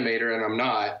an animator, and I'm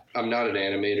not an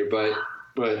animator,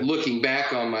 but looking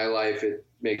back on my life, it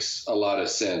makes a lot of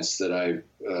sense that I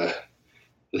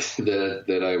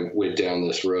went down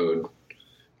this road.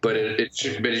 But it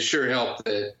sure helped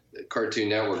that Cartoon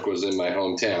Network was in my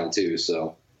hometown too.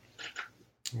 So.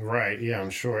 Right. Yeah, I'm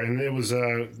sure. And it was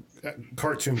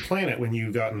Cartoon Planet when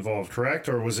you got involved, correct?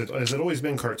 Or has it always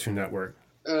been Cartoon Network?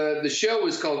 The show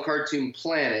was called Cartoon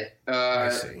Planet. I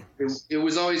see. It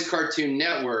was always Cartoon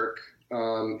Network.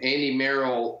 Andy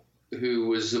Merrill, who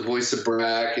was the voice of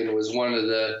Brack and was one of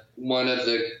the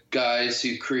guys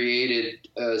who created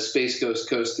Space Ghost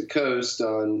Coast to Coast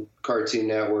on Cartoon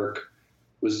Network,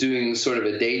 was doing sort of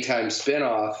a daytime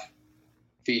spinoff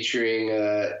featuring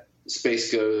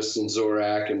Space Ghost and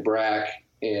Zorak and Brack,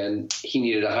 and he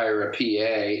needed to hire a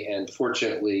PA. And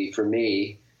fortunately for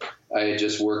me, I had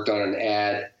just worked on an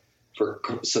ad for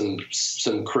some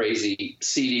crazy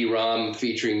CD-ROM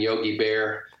featuring Yogi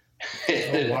Bear.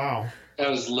 Oh, wow. I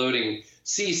was loading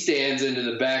C-stands into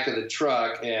the back of the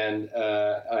truck, and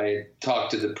I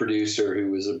talked to the producer,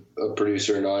 who was a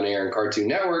producer and on-air in Cartoon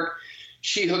Network.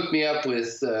 She hooked me up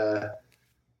with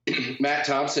Matt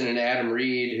Thompson and Adam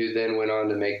Reed, who then went on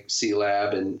to make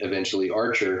C-Lab and eventually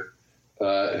Archer.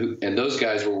 And those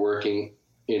guys were working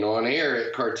on-air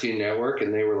at Cartoon Network,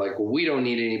 and they were like, well, we don't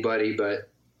need anybody, but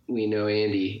we know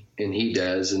Andy, and he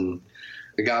does. And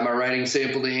I got my writing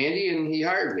sample to Andy, and he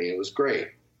hired me. It was great.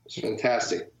 It's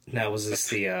fantastic. Now, was this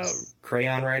the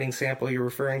crayon writing sample you're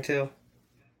referring to?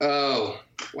 Oh,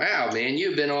 wow, man.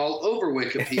 You've been all over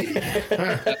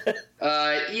Wikipedia.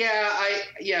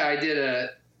 I did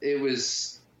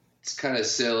it's kind of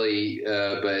silly,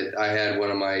 but I had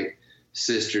one of my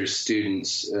sister's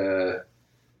students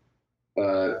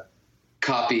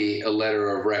copy a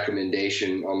letter of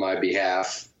recommendation on my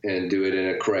behalf and do it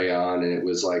in a crayon. And it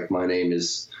was like, my name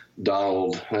is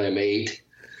Donald, I'm 8.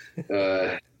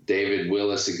 David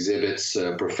Willis exhibits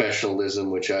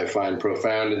professionalism, which I find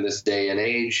profound in this day and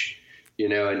age,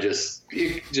 and it just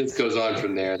goes on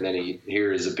from there. And then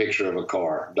here is a picture of a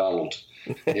car, Donald.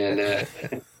 And I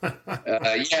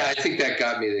think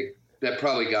that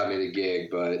probably got me the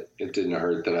gig, but it didn't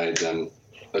hurt that I had done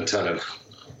a ton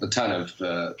of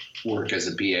work as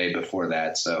a PA before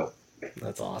that. So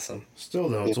that's awesome. Still,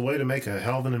 though, it's a way to make a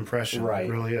hell of an impression. Right.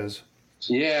 It really is.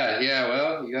 Yeah.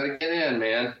 Well, you got to get in,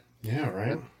 man. Yeah,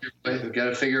 right. We've got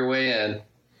to figure a way in.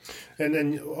 And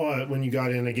then when you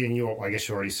got in again, I guess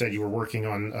you already said you were working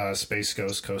on Space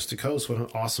Ghost Coast to Coast. What an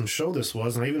awesome show this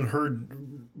was. And I even heard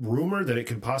rumor that it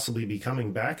could possibly be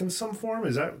coming back in some form.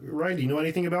 Is that right? Do you know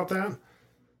anything about that?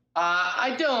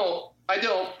 I don't.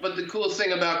 But the cool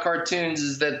thing about cartoons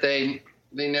is that they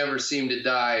never seem to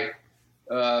die.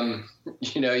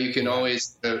 You can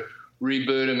always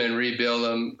reboot them and rebuild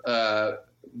them.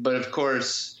 But of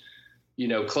course,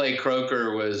 Clay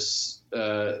Croker was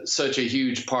such a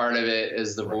huge part of it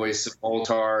as the voice of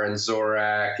Moltar and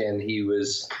Zorak, and he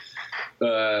was,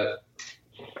 our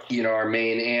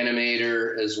main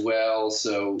animator as well.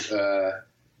 So,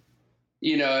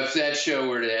 if that show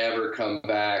were to ever come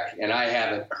back, and I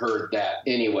haven't heard that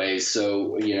anyway,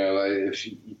 so, if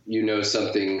you know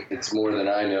something, it's more than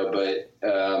I know, but...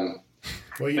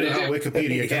 well, you know how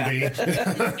Wikipedia can be.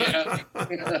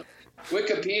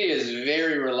 Wikipedia is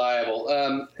very reliable,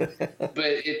 but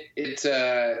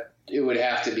it would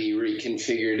have to be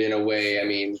reconfigured in a way. I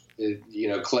mean,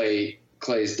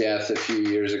 Clay's death a few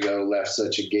years ago left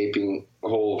such a gaping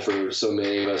hole for so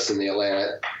many of us in the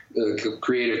Atlanta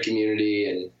creative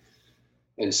community,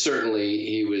 and certainly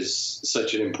he was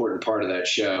such an important part of that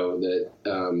show that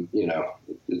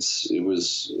it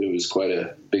was quite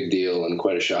a big deal and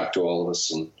quite a shock to all of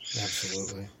us. And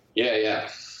absolutely, yeah.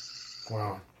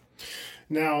 Wow.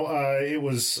 Now, it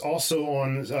was also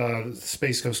on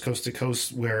Space Ghost Coast to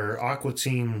Coast where Aqua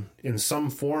Teen in some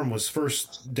form was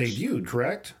first debuted,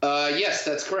 correct? Yes,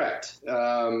 that's correct.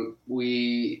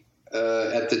 We,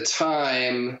 at the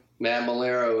time, Matt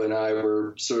Malero and I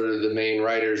were sort of the main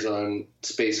writers on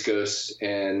Space Ghost,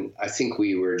 and I think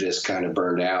we were just kind of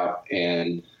burned out,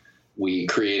 and we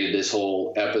created this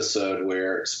whole episode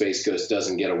where Space Ghost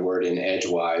doesn't get a word in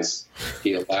edgewise.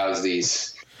 He allows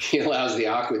the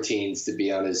Aqua Teens to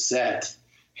be on his set,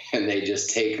 and they just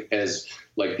take as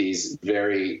like these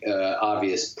very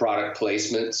obvious product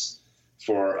placements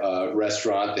for a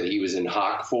restaurant that he was in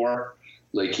hock for.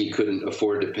 Like he couldn't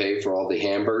afford to pay for all the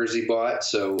hamburgers he bought.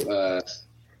 So,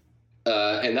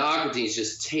 and the Aqua Teens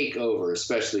just take over,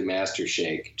 especially Master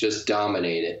Shake, just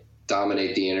dominate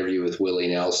the interview with Willie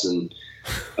Nelson.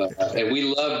 And we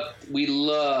love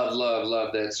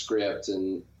that script.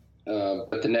 And,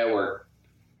 but the network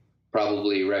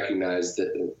probably recognized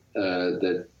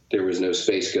that there was no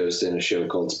Space Ghost in a show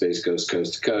called Space Ghost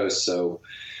Coast to Coast. So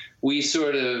we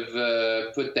sort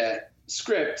of put that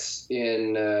script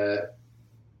in.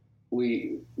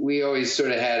 We always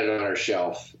sort of had it on our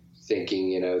shelf,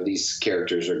 thinking, these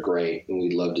characters are great and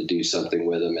we'd love to do something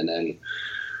with them. And then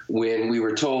when we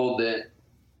were told that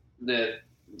the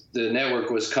network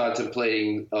was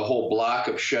contemplating a whole block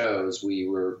of shows, we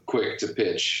were quick to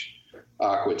pitch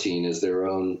Aqua Teen as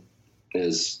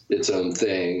its own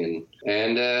thing.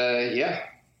 And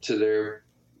to their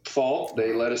fault,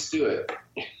 they let us do it.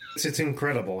 It's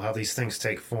incredible how these things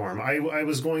take form. I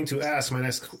was going to ask, my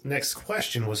next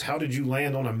question was, how did you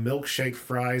land on a milkshake,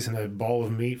 fries, and a ball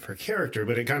of meat for character?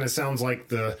 But it kind of sounds like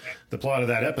the plot of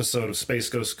that episode of Space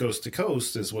Ghost Coast to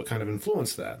Coast is what kind of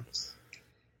influenced that.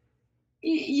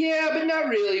 Yeah, but not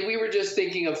really. We were just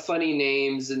thinking of funny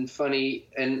names and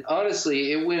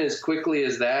honestly, it went as quickly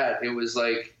as that. It was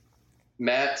like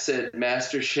Matt said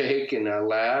Master Shake, and I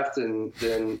laughed, and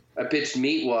then I pitched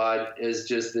Meatwad as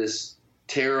just this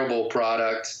terrible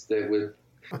product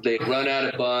they'd run out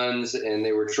of buns, and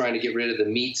they were trying to get rid of the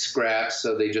meat scraps,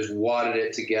 so they just wadded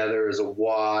it together as a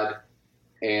wad,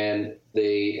 and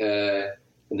the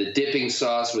dipping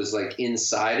sauce was like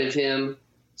inside of him,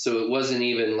 so it wasn't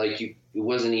even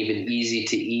easy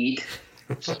to eat.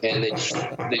 And they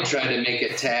tried to make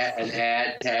an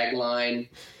ad tagline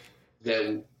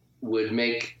that would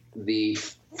make the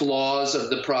flaws of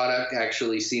the product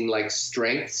actually seem like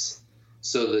strengths.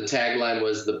 So the tagline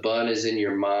was, "The bun is in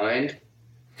your mind,"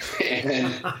 and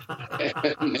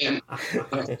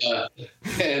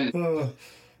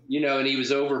he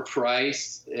was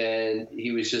overpriced, and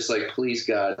he was just like, "Please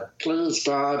God,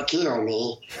 kill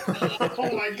me!"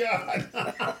 Oh my God!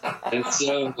 And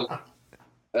so,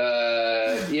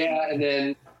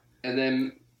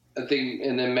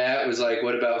 and then Matt was like,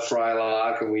 "What about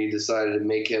Frylock?" And we decided to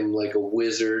make him like a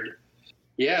wizard.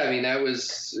 Yeah, I mean, it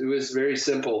was very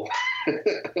simple.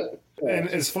 And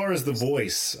as far as the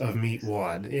voice of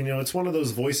Meatwad, it's one of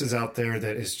those voices out there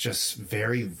that is just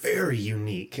very, very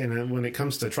unique. And when it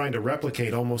comes to trying to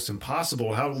replicate, almost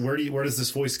impossible. Where does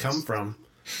this voice come from?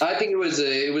 I think it was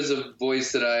a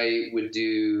voice that I would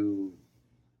do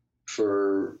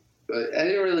for. I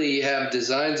didn't really have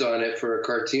designs on it for a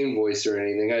cartoon voice or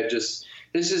anything. This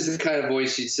is the kind of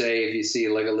voice you'd say if you see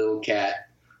like a little cat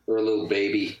or a little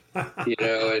baby, and,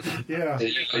 yeah. And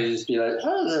you just be like,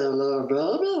 "Hello, little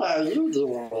baby, how you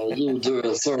doing? You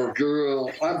doing so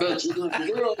good? I bet you doing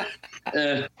good."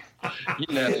 And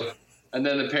and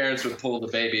then the parents would pull the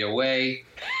baby away,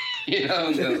 You know,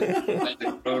 like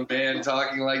a grown man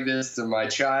talking like this to my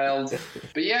child.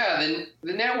 But yeah,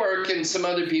 the network and some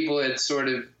other people had sort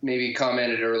of maybe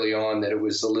commented early on that it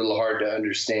was a little hard to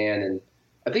understand, and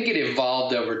I think it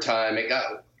evolved over time.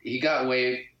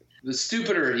 The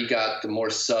stupider he got, the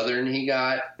more Southern he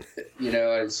got, you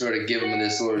know, and sort of give him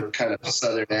this little kind of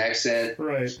Southern accent.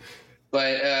 Right.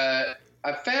 But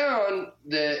I found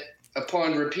that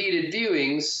upon repeated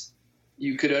viewings,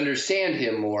 you could understand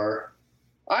him more.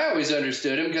 I always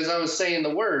understood him because I was saying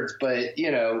the words, but,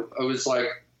 you know, I was like,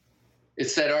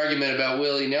 it's that argument about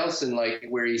Willie Nelson, like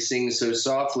where he sings so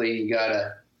softly, you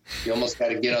almost got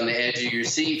to get on the edge of your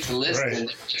seat to listen, right. And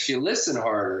it makes you listen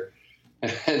harder.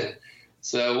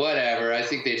 So whatever. I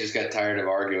think they just got tired of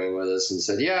arguing with us and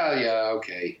said, yeah,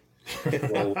 okay.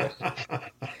 Well,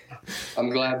 I'm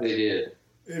glad they did.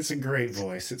 It's a great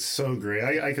voice. It's so great.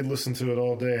 I could listen to it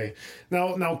all day.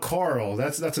 Now, Carl,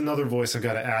 that's another voice I've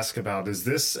got to ask about. Does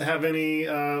this have any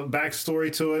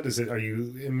backstory to it? Are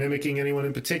you mimicking anyone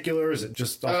in particular? Or is it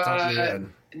just off the top of your head?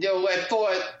 You know,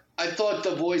 I thought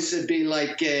the voice would be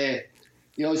like, you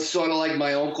know, sort of like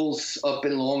my uncles up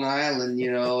in Long Island.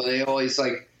 You know, they're always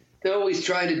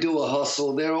trying to do a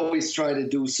hustle. They're always trying to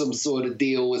do some sort of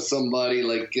deal with somebody.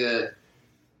 Like,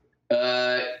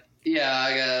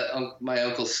 I got my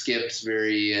Uncle Skip's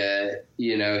very,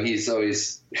 you know, he's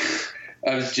always.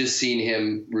 I've just seen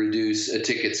him reduce a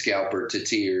ticket scalper to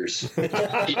tears. You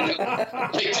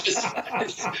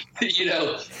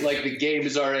know, like the game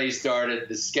has already started.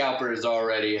 The scalper is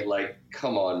already at like,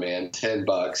 come on, man,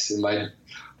 $10. And my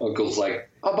uncle's like,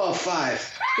 how about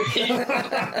 $5?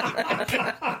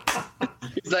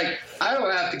 He's like, I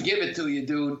don't have to give it to you,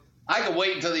 dude. I can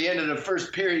wait until the end of the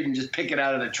first period and just pick it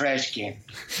out of the trash can.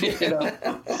 You know?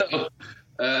 So,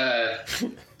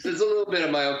 there's a little bit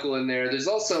of my uncle in there. There's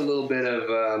also a little bit of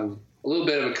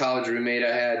a college roommate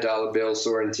I had, Dollar Bill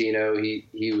Sorrentino.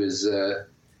 He was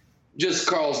just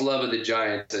Carl's love of the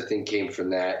Giants. I think came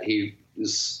from that.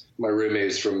 My roommate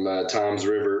was from Toms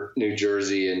River, New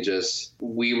Jersey, and just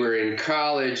we were in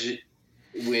college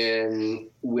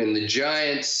when the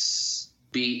Giants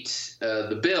beat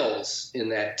the Bills in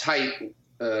that tight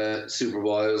Super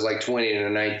Bowl. It was like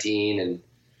 20-19, and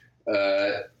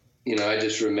you know, I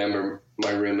just remember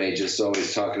my roommate just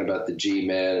always talking about the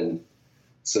G-Men, and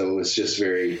so it was just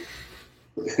very,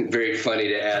 very funny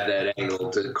to add that angle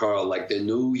to Carl, like the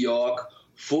New York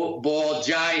Football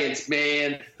Giants,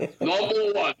 man,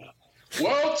 #1,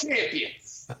 world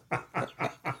champions.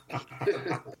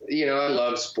 You know, I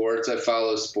love sports. I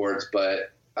follow sports,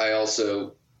 but I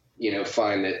also, you know,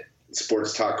 find that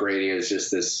sports talk radio is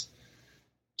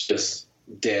just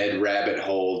dead rabbit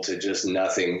hole to just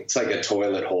nothing. It's like a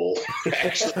toilet hole,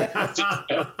 actually.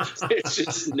 It's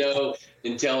just no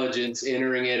intelligence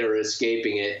entering it or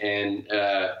escaping it. And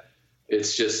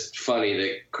it's just funny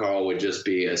that Carl would just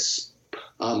be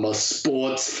I'm a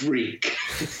sports freak.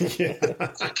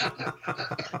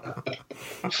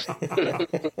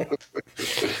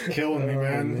 Killing me,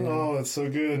 man. Oh, that's so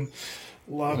good.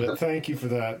 Love it. Thank you for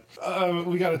that.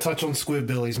 We got to touch on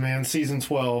Squidbillies, man. Season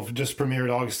 12 just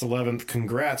premiered August 11th.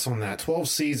 Congrats on that. 12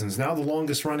 seasons. Now the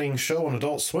longest running show on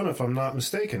Adult Swim, if I'm not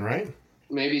mistaken, right?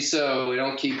 Maybe so. We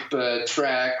don't keep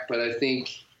track, but I think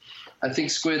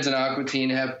Squids and Aqua Teen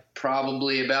have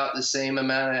probably about the same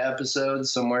amount of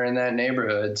episodes, somewhere in that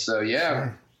neighborhood. So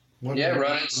yeah,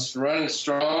 sure. Running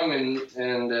strong,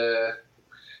 and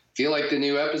feel like the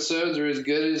new episodes are as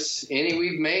good as any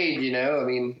we've made. You know, I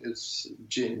mean, it's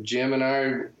Jim and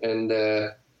I,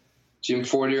 and Jim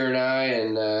Fortier and I,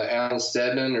 and Alan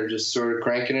Stedman are just sort of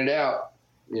cranking it out.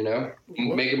 You know,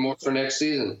 making more for next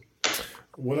season.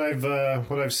 What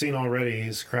I've seen already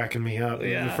is cracking me up.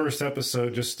 Yeah. The first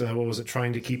episode, just what was it?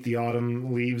 Trying to keep the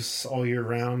autumn leaves all year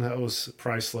round. That was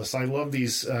priceless. I love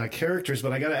these characters,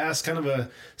 but I got to ask kind of a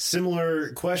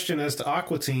similar question as to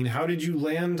Aqua Teen. How did you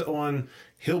land on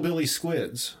Hillbilly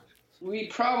Squids?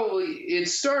 It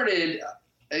started.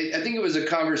 I think it was a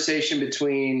conversation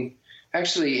between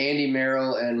actually Andy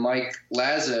Merrill and Mike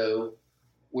Lazo,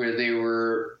 where they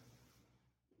were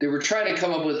trying to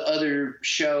come up with other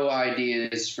show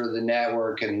ideas for the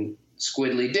network, and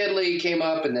Squidly Diddly came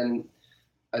up, and then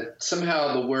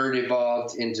somehow the word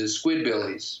evolved into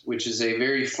Squidbillies, which is a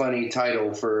very funny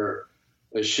title for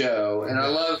a show. And I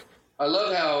love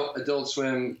how Adult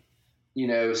Swim, you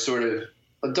know,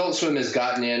 Adult Swim has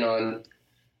gotten in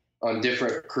on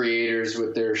different creators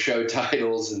with their show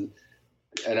titles, and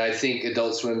I think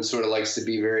Adult Swim sort of likes to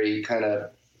be very kind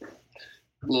of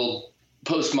little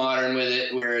postmodern with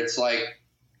it, where it's like,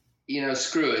 you know,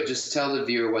 screw it, just tell the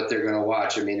viewer what they're going to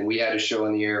watch. I mean, we had a show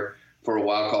in the air for a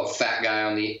while called Fat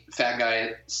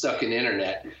Guy Stuck in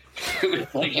Internet.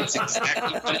 Like it's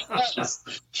exactly what it was,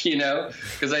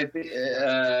 because I think,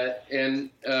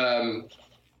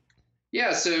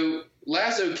 so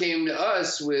Lazo came to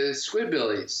us with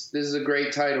Squidbillies. This is a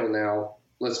great title now.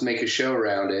 Let's make a show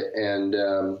around it.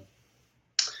 And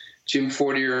Jim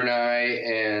Fortier and I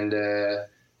and a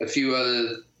few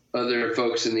other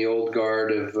folks in the old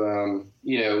guard of,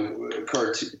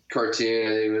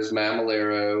 cartoon. It was Matt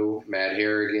Malero, Matt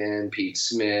Harrigan, Pete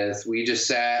Smith. We just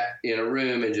sat in a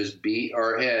room and just beat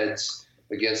our heads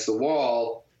against the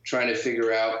wall trying to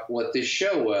figure out what this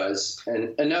show was.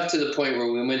 And enough to the point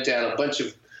where we went down a bunch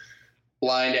of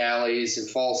blind alleys and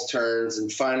false turns.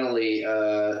 And finally,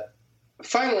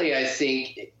 I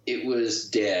think it was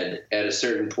dead at a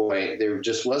certain point. There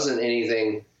just wasn't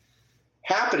anything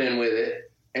happening with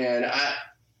it. And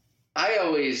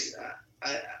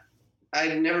I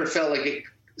never felt like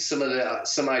some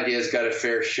ideas got a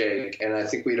fair shake. And I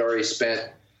think we'd already spent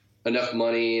enough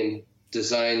money and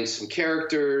designed some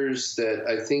characters that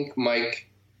I think Mike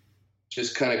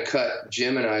just kind of cut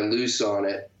Jim and I loose on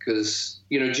it. Because,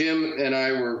 Jim and I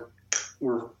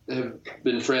have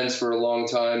been friends for a long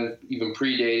time, even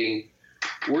predating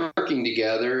working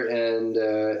together. And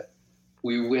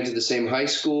we went to the same high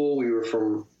school. We were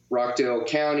from Rockdale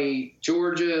County,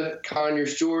 Georgia,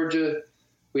 Conyers, Georgia.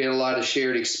 We had a lot of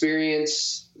shared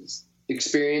experiences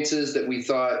that we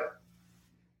thought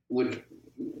would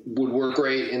work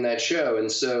great in that show.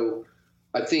 And so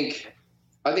I think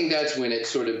that's when it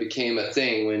sort of became a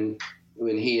thing,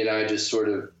 when he and I just sort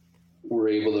of were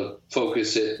able to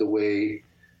focus it the way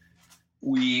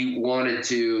we wanted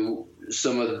to.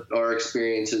 Some of our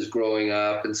experiences growing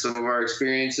up and some of our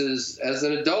experiences as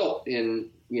an adult in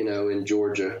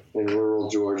Georgia, in rural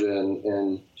Georgia,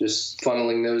 and just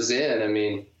funneling those in. I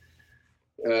mean,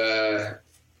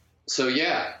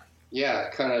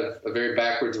 kind of a very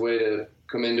backwards way to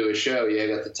come into a show. Yeah, I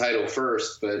got the title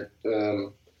first, but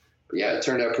it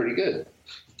turned out pretty good.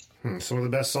 Some of the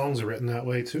best songs are written that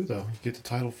way too, though. You get the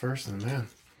title first, and man.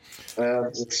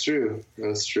 That's true.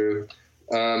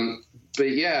 But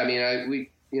yeah, I mean,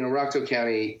 Rockdale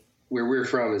County, where we're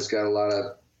from, has got a lot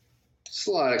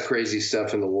of crazy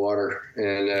stuff in the water,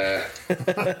 and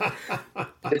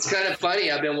it's kind of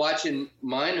funny. I've been watching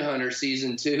Mindhunter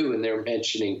season 2, and they're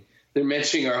mentioning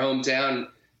our hometown.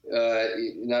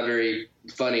 Not very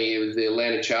funny with the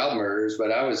Atlanta child murders,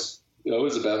 but I was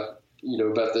about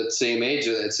that same age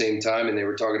at that same time, and they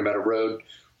were talking about a road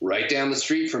right down the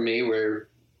street from me where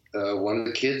one of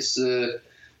the kids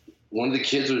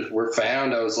were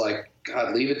found. I was like,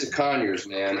 God, leave it to Conyers,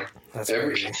 man.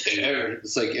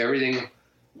 It's like everything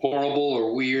horrible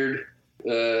or weird,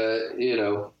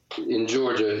 in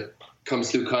Georgia comes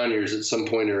through Conyers at some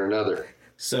point or another.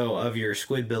 So of your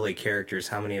Squidbilly characters,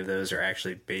 how many of those are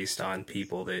actually based on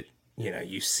people that,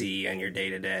 you see on your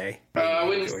day-to-day? I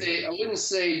wouldn't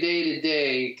say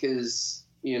day-to-day, because,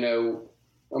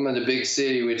 I'm in the big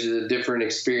city, which is a different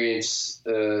experience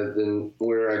than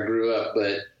where I grew up.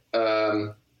 But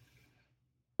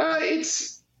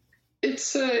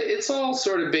it's all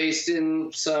sort of based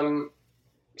in some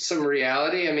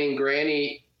reality. I mean,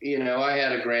 Granny, I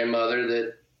had a grandmother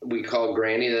that we called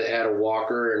Granny that had a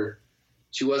walker, and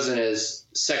she wasn't as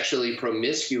sexually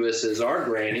promiscuous as our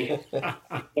Granny,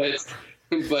 but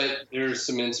there's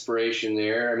some inspiration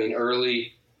there. I mean,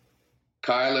 early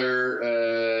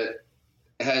Kyler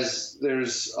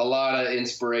there's a lot of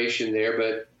inspiration there,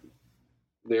 but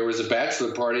there was a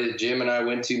bachelor party that Jim and I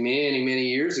went to many, many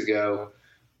years ago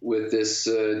with this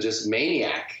just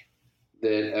maniac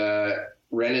that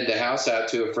rented the house out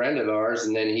to a friend of ours,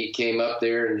 and then he came up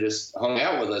there and just hung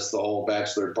out with us the whole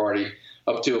bachelor party,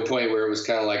 up to a point where it was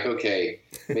kind of like, okay,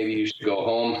 maybe you should go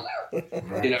home, with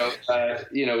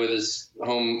his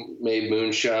homemade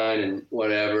moonshine and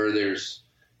whatever. There's,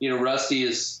 Rusty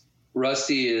is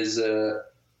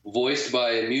voiced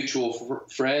by a mutual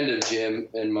friend of Jim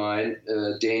and mine,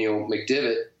 Daniel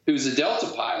McDivitt, who's a Delta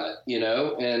pilot,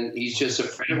 and he's just a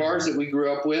friend of ours that we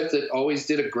grew up with that always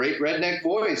did a great redneck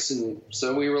voice. And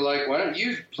so we were like, why don't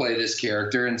you play this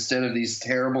character instead of these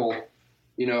terrible,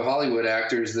 Hollywood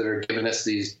actors that are giving us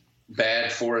these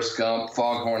bad Forrest Gump,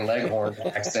 Foghorn Leghorn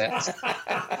accents.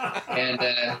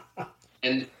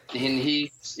 And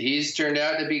he's turned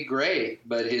out to be great,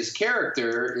 but his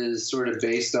character is sort of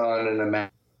based on an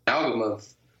amalgam of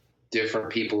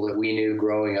different people that we knew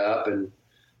growing up. And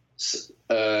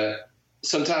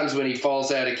sometimes when he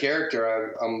falls out of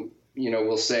character,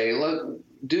 we'll say, look,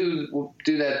 do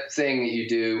that thing that you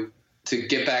do to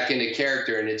get back into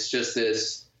character. And it's just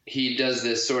he does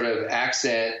this sort of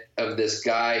accent of this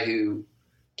guy who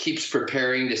keeps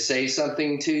preparing to say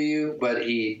something to you, but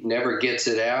he never gets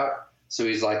it out. So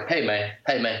he's like, hey man,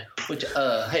 hey man, listen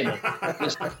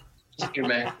here,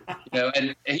 man. You know,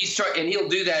 and he'll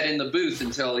do that in the booth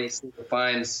until he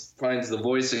finds the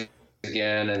voice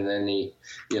again, and then he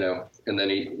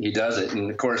does it. And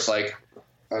of course, like,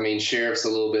 I mean, Sheriff's a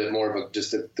little bit more of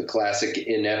just the classic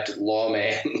inept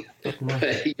lawman.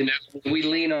 But, you know, we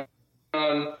lean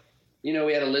on, you know,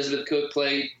 we had Elizabeth Cook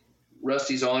play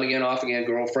Rusty's on again, off again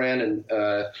girlfriend, and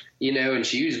you know, and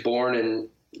she was born in,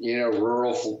 you know,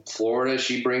 rural Florida.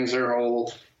 She brings her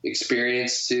whole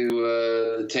experience to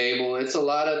the table. It's a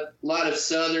lot of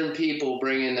Southern people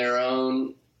bringing their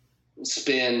own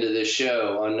spin to the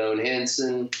show. Unknown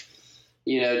Henson,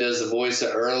 you know, does the voice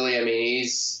of Early. I mean,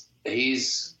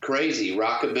 he's crazy.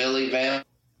 Rockabilly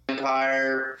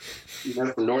vampire, you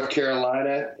know, from North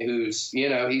Carolina, who's, you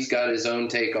know, he's got his own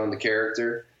take on the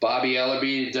character. Bobby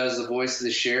Ellerby does the voice of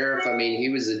the sheriff. I mean, he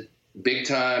was a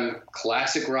big-time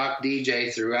classic rock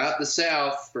DJ throughout the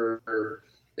South for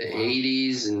the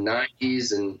 80s and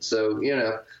 90s. And so, you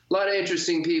know, a lot of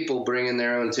interesting people bringing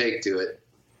their own take to it.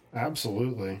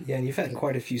 Absolutely. Yeah, and you've had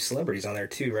quite a few celebrities on there,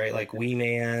 too, right? Like Wee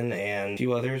Man and a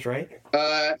few others, right?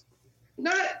 More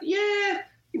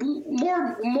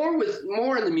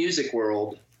in the music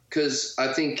world, because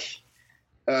I think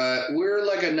we're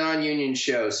like a non-union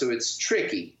show, so it's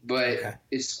tricky, but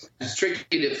it's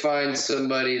tricky to find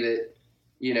somebody that,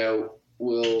 you know,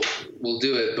 will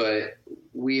do it. But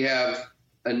we have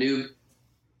a new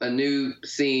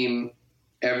theme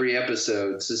every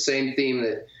episode. It's the same theme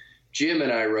that Jim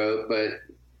and I wrote, but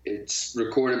it's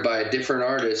recorded by a different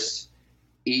artist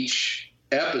each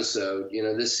episode. You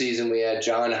know, this season we had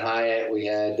John Hyatt, we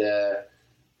had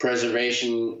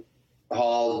Preservation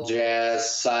Hall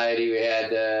Jazz Society, we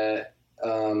had the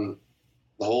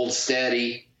Hold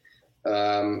Steady.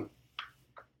 So,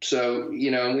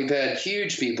 you know, and we've had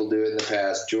huge people do it in the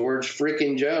past. George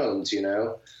frickin' Jones, you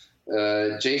know,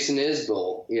 Jason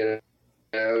Isbell, you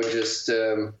know, just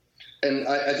and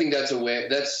I think that's a way.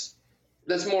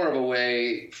 That's more of a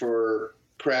way for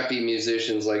crappy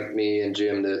musicians like me and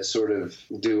Jim to sort of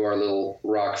do our little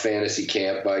rock fantasy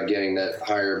camp by getting that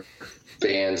hire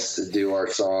bands to do our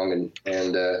song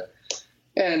and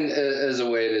as a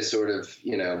way to sort of,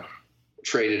 you know,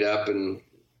 trade it up and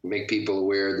make people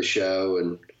aware of the show.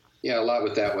 And yeah, a lot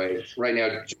with that way. Right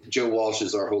now, Joe Walsh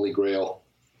is our holy grail.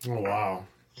 Oh, wow.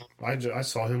 I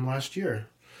saw him last year.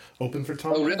 Opened for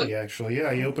Tom Petty, really? Actually.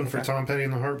 Yeah, he opened for Tom Petty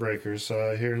and the Heartbreakers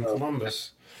here in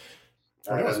Columbus.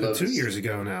 That's been 2 years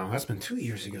ago now. That's been 2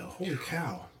 years ago. Holy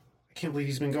cow. I can't believe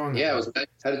he's been gone now. Yeah,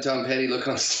 how did Tom Petty look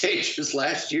on stage just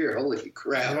last year? Holy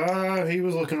crap. He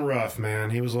was looking rough,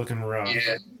 man. He was looking rough.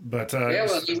 Yeah. But still a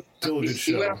good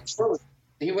show.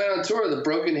 He went on tour with a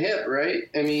broken hip, right?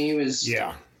 I mean,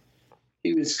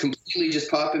 he was completely just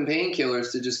popping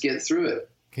painkillers to just get through it.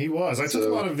 He was. I took a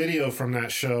lot of video from that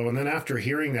show, and then after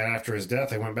hearing that after his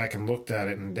death, I went back and looked at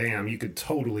it, and damn, you could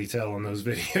totally tell in those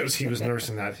videos he was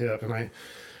nursing that hip. And I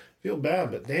feel bad,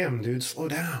 but damn, dude, slow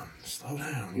down. Slow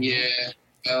down. Yeah.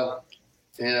 Well,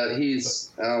 yeah,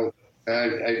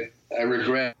 I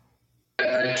regret.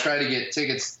 I tried to get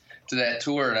tickets to that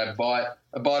tour, and I bought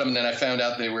them, and then I found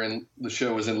out the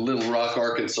show was in Little Rock,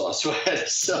 Arkansas, so I had to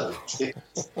sell the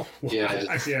tickets.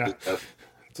 Yeah.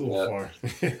 It's a little far.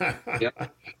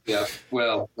 Yeah.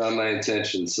 Well, not my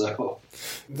intention. So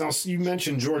now, you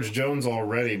mentioned George Jones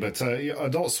already, but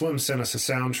Adult Swim sent us a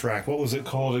soundtrack. What was it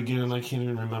called again? I can't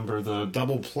even remember. The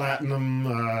double platinum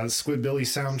Squidbilly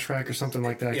soundtrack or something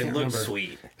like that. I can't remember.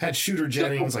 Sweet. Had Shooter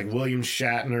Jennings, like William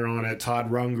Shatner on it,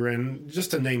 Todd Rundgren,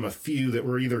 just to name a few that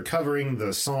were either covering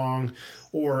the song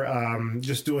or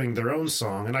just doing their own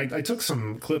song. And I took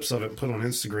some clips of it and put on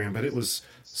Instagram, but it was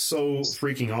so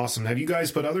freaking awesome. Have you guys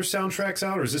put other soundtracks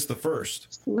out, or is this the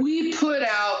first? We put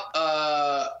out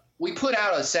a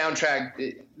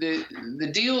soundtrack.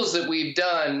 The deals that we've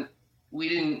done, we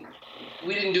didn't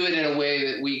do it in a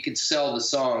way that we could sell the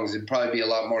songs. It'd probably be a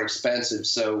lot more expensive.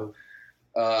 So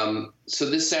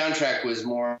this soundtrack was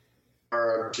more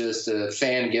just a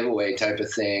fan giveaway type of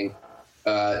thing.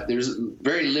 There's a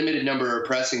very limited number of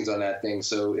pressings on that thing,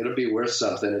 so it'll be worth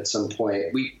something at some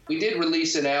point. We did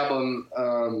release an album.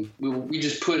 We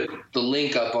just put the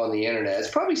link up on the internet. It's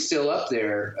probably still up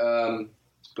there,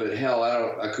 but hell,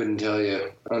 I couldn't tell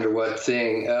you under what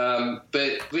thing.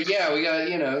 But yeah, we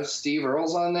got Steve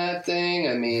Earle's on that thing.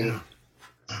 I mean,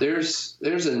 there's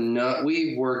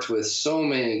we worked with so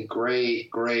many great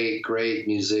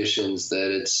musicians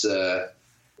that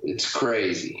It's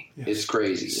crazy. Yes. It's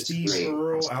crazy. Steve it's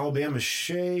Earle, Alabama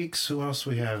Shakes. Who else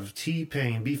we have?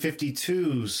 T-Pain,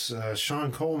 B-52s,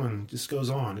 Sean Coleman. Just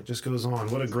goes on. It just goes on.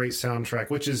 What a great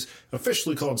soundtrack, which is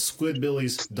officially called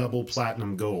Squidbillies Double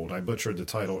Platinum Gold. I butchered the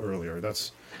title earlier.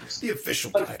 That's the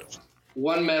official title.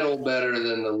 One medal better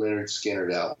than the Lynyrd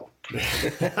Skynyrd album.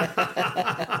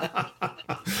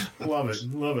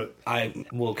 Love it. I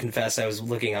will confess, I was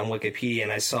looking on Wikipedia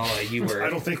and I saw you were... I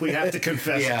don't think we have to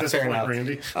confess at this point,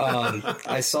 Randy.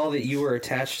 I saw that you were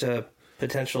attached to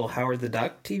potential Howard the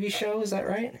Duck TV show. Is that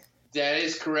right? That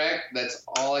is correct. That's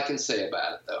all I can say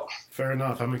about it, though. Fair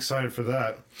enough. I'm excited for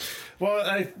that. Well,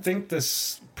 I think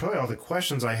this probably all the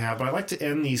questions I have, but I like to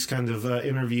end these kind of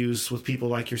interviews with people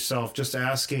like yourself, just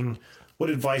asking, what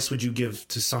advice would you give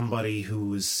to somebody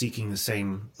who is seeking the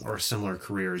same or similar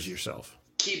career as yourself?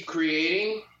 Keep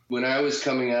creating. When I was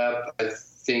coming up, I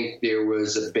think there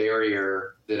was a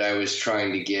barrier that I was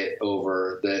trying to get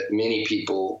over that many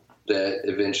people that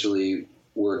eventually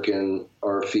work in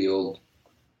our field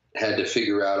had to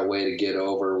figure out a way to get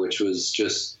over, which was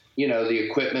just, the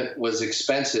equipment was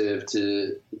expensive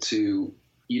to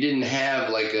you didn't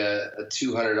have like a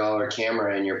 $200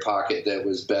 camera in your pocket that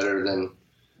was better than,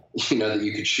 that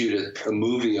you could shoot a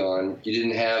movie on. You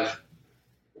didn't have,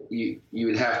 you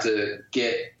would have to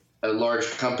get a large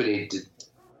company to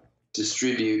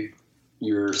distribute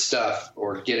your stuff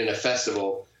or get in a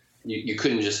festival. You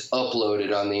couldn't just upload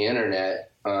it on the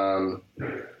internet.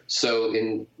 So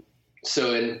in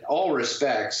all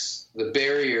respects, the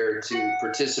barrier to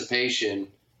participation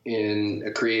in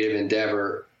a creative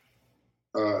endeavor,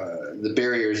 the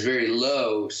barrier is very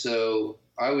low. So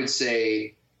I would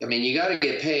say, you got to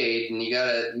get paid and you got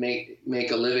to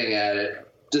make a living at it.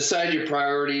 Decide your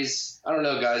priorities. I don't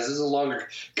know, guys. This is a longer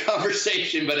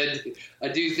conversation, but I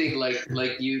do think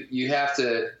like you have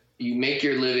to. You make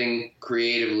your living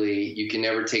creatively. You can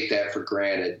never take that for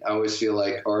granted. I always feel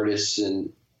like artists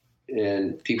and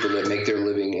people that make their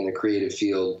living in a creative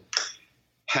field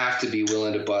have to be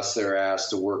willing to bust their ass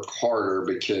to work harder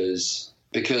because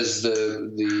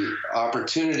the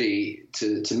opportunity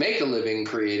to make a living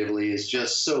creatively is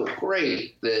just so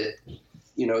great that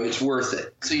it's worth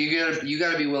it. So you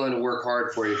gotta be willing to work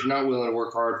hard for it. If you're not willing to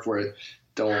work hard for it,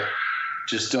 don't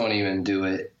even do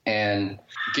it, and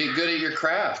get good at your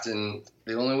craft. And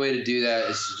the only way to do that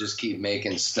is to just keep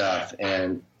making stuff.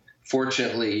 And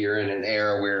fortunately, you're in an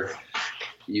era where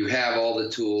you have all the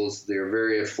tools. They're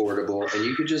very affordable, and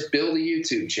you could just build a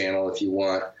YouTube channel if you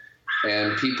want,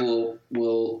 and people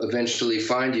will eventually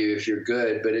find you if you're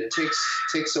good. But it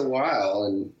takes a while,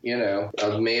 and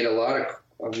I've made a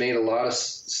lot of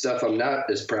stuff I'm not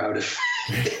as proud of.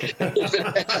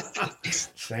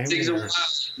 Same takes a here. while.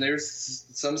 There's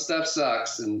some stuff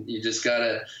sucks, and you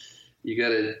gotta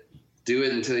do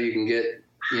it until you can get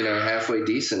halfway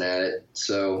decent at it.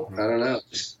 So I don't know,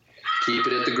 just keep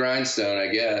it at the grindstone, I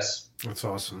guess. That's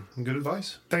awesome. Good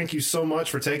advice. Thank you so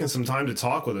much for taking some time to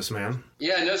talk with us, man.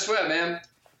 Yeah, no sweat, man.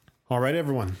 All right,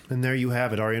 everyone. And there you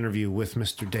have it, our interview with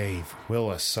Mr. Dave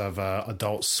Willis of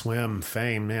Adult Swim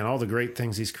fame. Man, all the great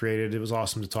things he's created. It was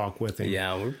awesome to talk with him.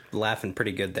 Yeah, we're laughing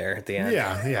pretty good there at the end.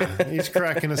 Yeah. He's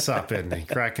cracking us up, isn't he?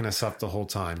 Cracking us up the whole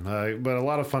time. But a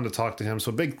lot of fun to talk to him.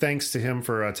 So big thanks to him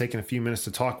for taking a few minutes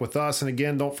to talk with us. And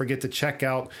again, don't forget to check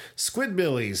out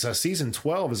Squidbillies. Season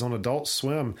 12 is on Adult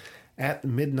Swim at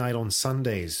midnight on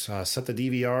Sundays. Set the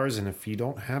DVRs, and if you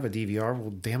don't have a DVR,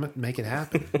 well, damn it, make it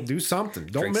happen. Do something.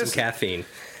 Don't Drink miss some caffeine.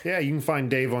 Yeah, you can find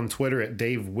Dave on Twitter at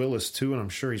Dave Willis too, and I'm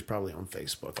sure he's probably on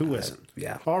Facebook. Who isn't?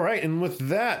 Yeah. All right, and with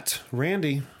that,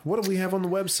 Randy, what do we have on the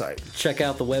website? Check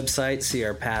out the website, see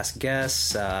our past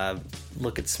guests,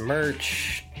 look at some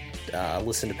merch,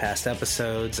 listen to past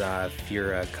episodes. If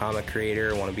you're a comic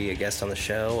creator, want to be a guest on the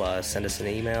show, send us an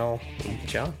email.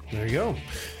 John. There you go.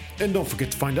 And don't forget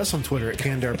to find us on Twitter at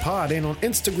CannedAirPod and on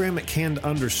Instagram at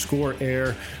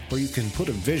canned_air, where you can put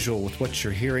a visual with what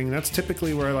you're hearing. That's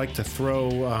typically where I like to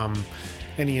throw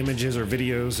any images or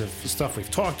videos of stuff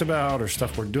we've talked about or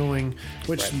stuff we're doing,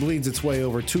 which bleeds its way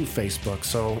over to Facebook.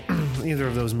 So either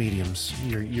of those mediums,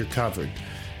 you're covered.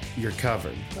 You're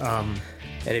covered. And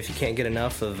if you can't get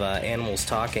enough of animals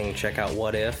talking, check out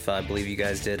What If. I believe you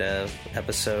guys did a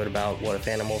episode about what if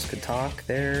animals could talk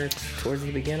there towards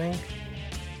the beginning.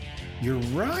 You're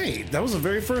right. That was the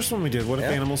very first one we did. What if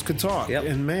animals could talk? Yep.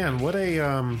 And man, what a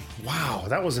wow!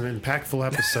 That was an impactful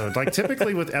episode. Like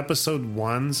typically with episode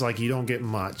ones, like you don't get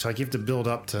much. Like you have to build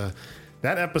up to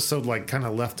that episode. Like kind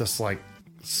of left us like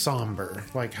somber,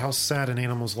 like how sad an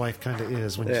animal's life kind of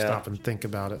is when you stop and think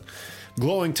about it.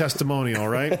 Glowing testimonial,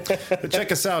 right?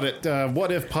 Check us out at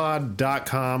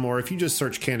whatifpod.com, or if you just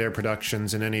search Canned Air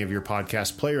Productions in any of your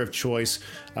podcast player of choice,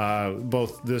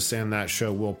 both this and that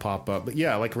show will pop up. But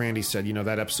yeah, like Randy said,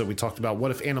 that episode we talked about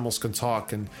what if animals can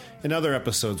talk, and in other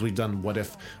episodes we've done what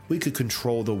if we could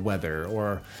control the weather,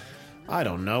 or I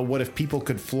don't know, what if people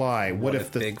could fly? What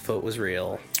if Bigfoot was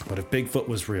real? What if Bigfoot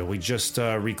was real? We just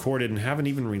recorded and haven't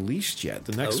even released yet.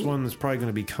 The next one is probably going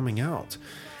to be coming out.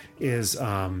 Is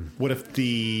what if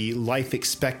the life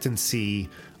expectancy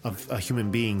of human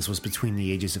beings was between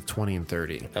the ages of 20 and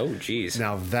 30? Oh, geez.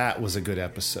 Now, that was a good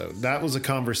episode. That was a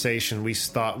conversation we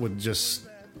thought would just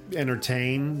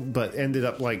entertain, but ended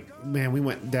up we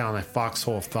went down a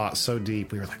foxhole of thought so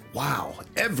deep. We were like, wow,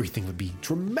 everything would be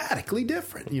dramatically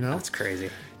different, That's crazy.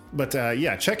 But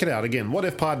check it out. Again,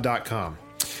 whatifpod.com.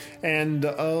 And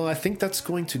I think that's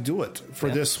going to do it for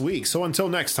this week. So until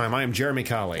next time, I am Jeremy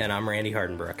Colley. And I'm Randy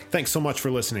Hardenbrook. Thanks so much for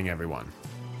listening, everyone.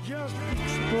 Just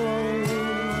explode.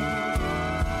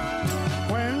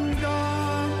 When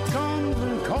God comes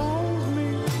and calls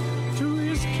me to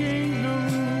his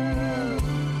kingdom,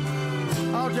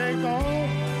 I'll take all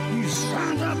these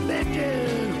sons of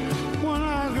bitches when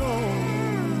I go.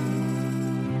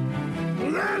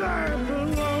 Let her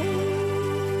alone.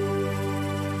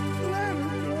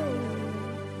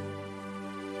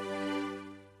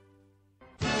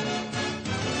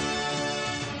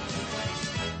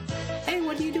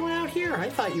 I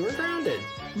thought you were grounded.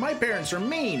 My parents are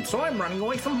mean, so I'm running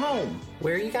away from home.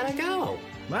 Where you gotta go?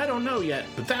 I don't know yet,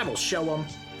 but that'll show them.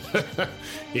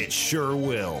 It sure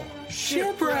will.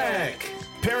 Shipwreck!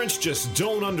 Parents just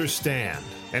don't understand,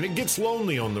 and it gets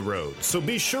lonely on the road, so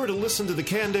be sure to listen to the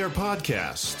Canned Air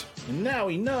podcast. And now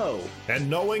we know. And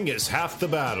knowing is half the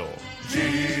battle.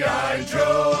 G.I.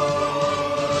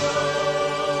 Joe!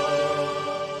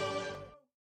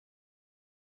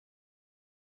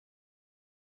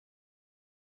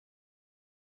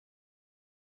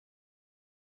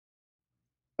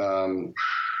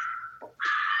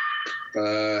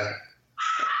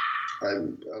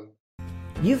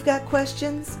 You've got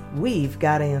questions, we've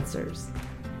got answers.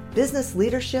 Business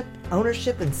leadership,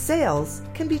 ownership, and sales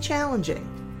can be challenging.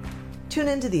 Tune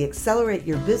into the Accelerate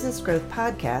Your Business Growth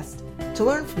podcast to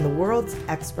learn from the world's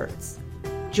experts.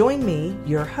 Join me,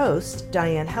 your host,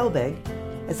 Diane Helbig,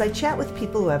 as I chat with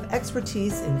people who have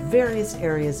expertise in various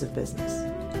areas of business.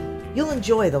 You'll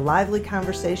enjoy the lively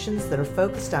conversations that are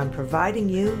focused on providing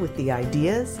you with the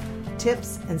ideas,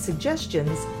 tips, and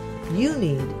suggestions you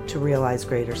need to realize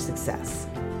greater success.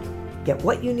 Get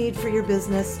what you need for your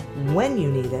business when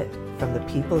you need it from the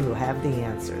people who have the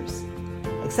answers.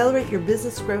 Accelerate Your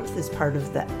Business Growth is part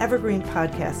of the Evergreen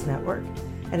Podcast Network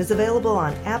and is available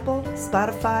on Apple,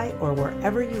 Spotify, or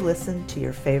wherever you listen to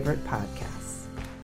your favorite podcast.